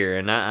side here,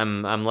 and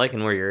I'm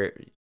liking where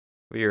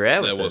you're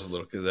at with this.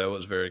 That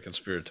was very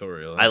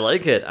conspiratorial. I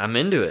like it. I'm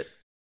into it.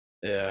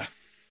 Yeah.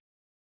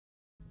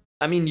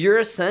 I mean, you're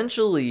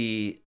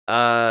essentially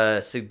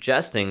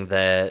suggesting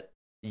that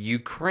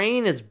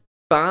Ukraine is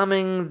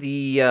bombing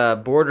the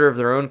border of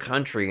their own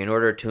country in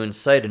order to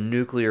incite a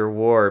nuclear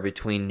war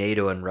between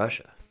NATO and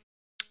Russia.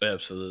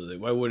 Absolutely.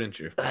 Why wouldn't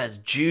you? That's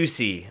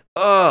juicy.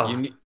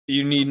 Oh,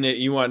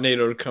 you want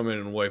NATO to come in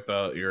and wipe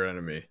out your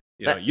enemy.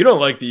 You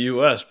don't like the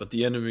U.S., but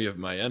the enemy of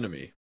my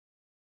enemy.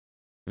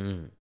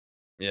 You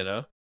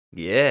know?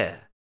 Yeah.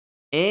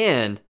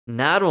 And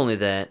not only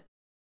that,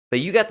 but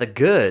you got the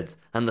goods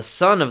on the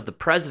son of the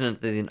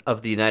president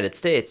of the United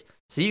States.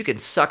 So you can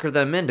sucker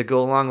them in to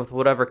go along with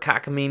whatever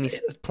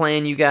cockamamie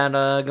plan you got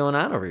going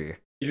on over here.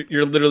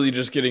 You're literally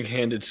just getting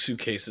handed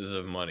suitcases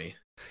of money.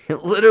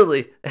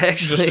 Literally,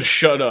 actually. Just to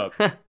shut up.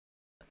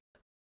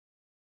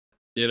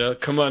 You know,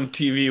 come on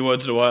TV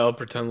once in a while,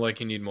 pretend like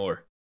you need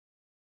more.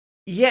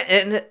 Yeah,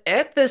 and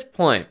at this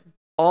point,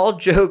 all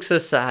jokes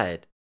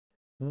aside,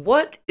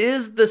 what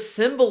is the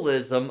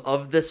symbolism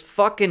of this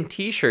fucking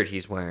t-shirt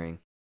he's wearing?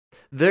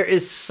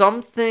 There's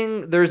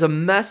a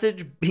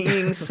message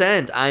being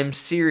sent. I'm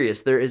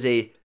serious. There is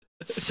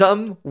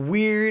some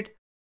weird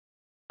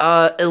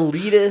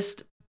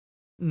elitist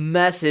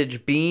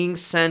message being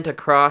sent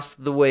across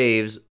the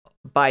waves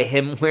by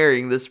him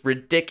wearing this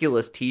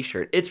ridiculous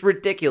t-shirt. It's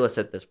ridiculous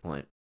at this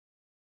point.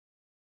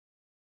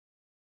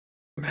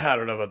 I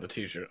don't know about the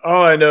t-shirt.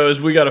 All I know is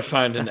we got to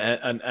find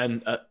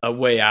a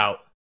way out.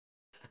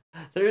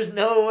 There's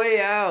no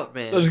way out,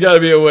 man. There's got to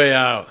be a way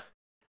out.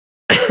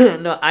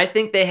 No, I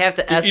think they have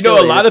to escalate. You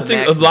know, a lot of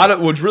things.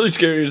 What's really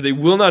scary is they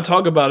will not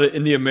talk about it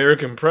in the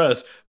American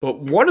press. But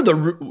one of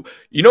the,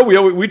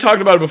 we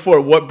talked about it before.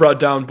 What brought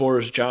down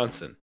Boris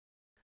Johnson?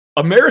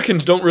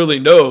 Americans don't really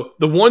know.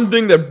 The one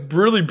thing that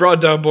really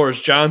brought down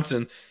Boris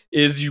Johnson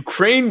is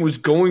Ukraine was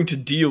going to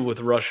deal with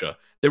Russia.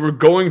 They were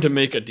going to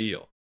make a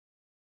deal,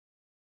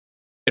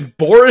 and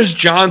Boris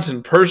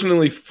Johnson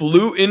personally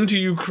flew into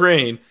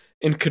Ukraine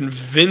and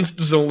convinced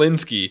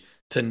Zelensky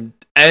to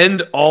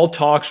end all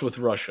talks with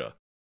Russia.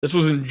 This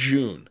was in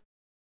June.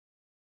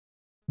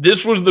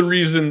 This was the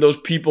reason those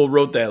people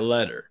wrote that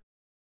letter.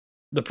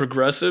 The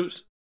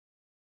progressives.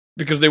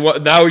 Because they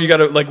want, now you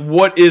gotta, like,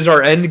 what is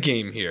our end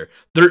game here?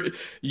 I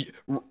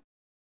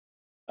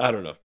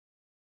don't know.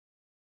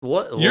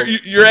 What?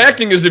 You're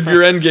acting as if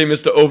your end game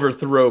is to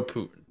overthrow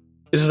Putin.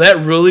 Is that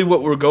really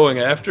what we're going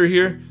after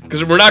here?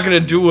 Because we're not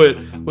going to do it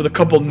with a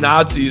couple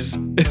Nazis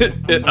on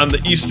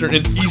the eastern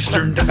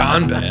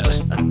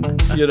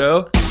Donbass, you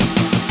know?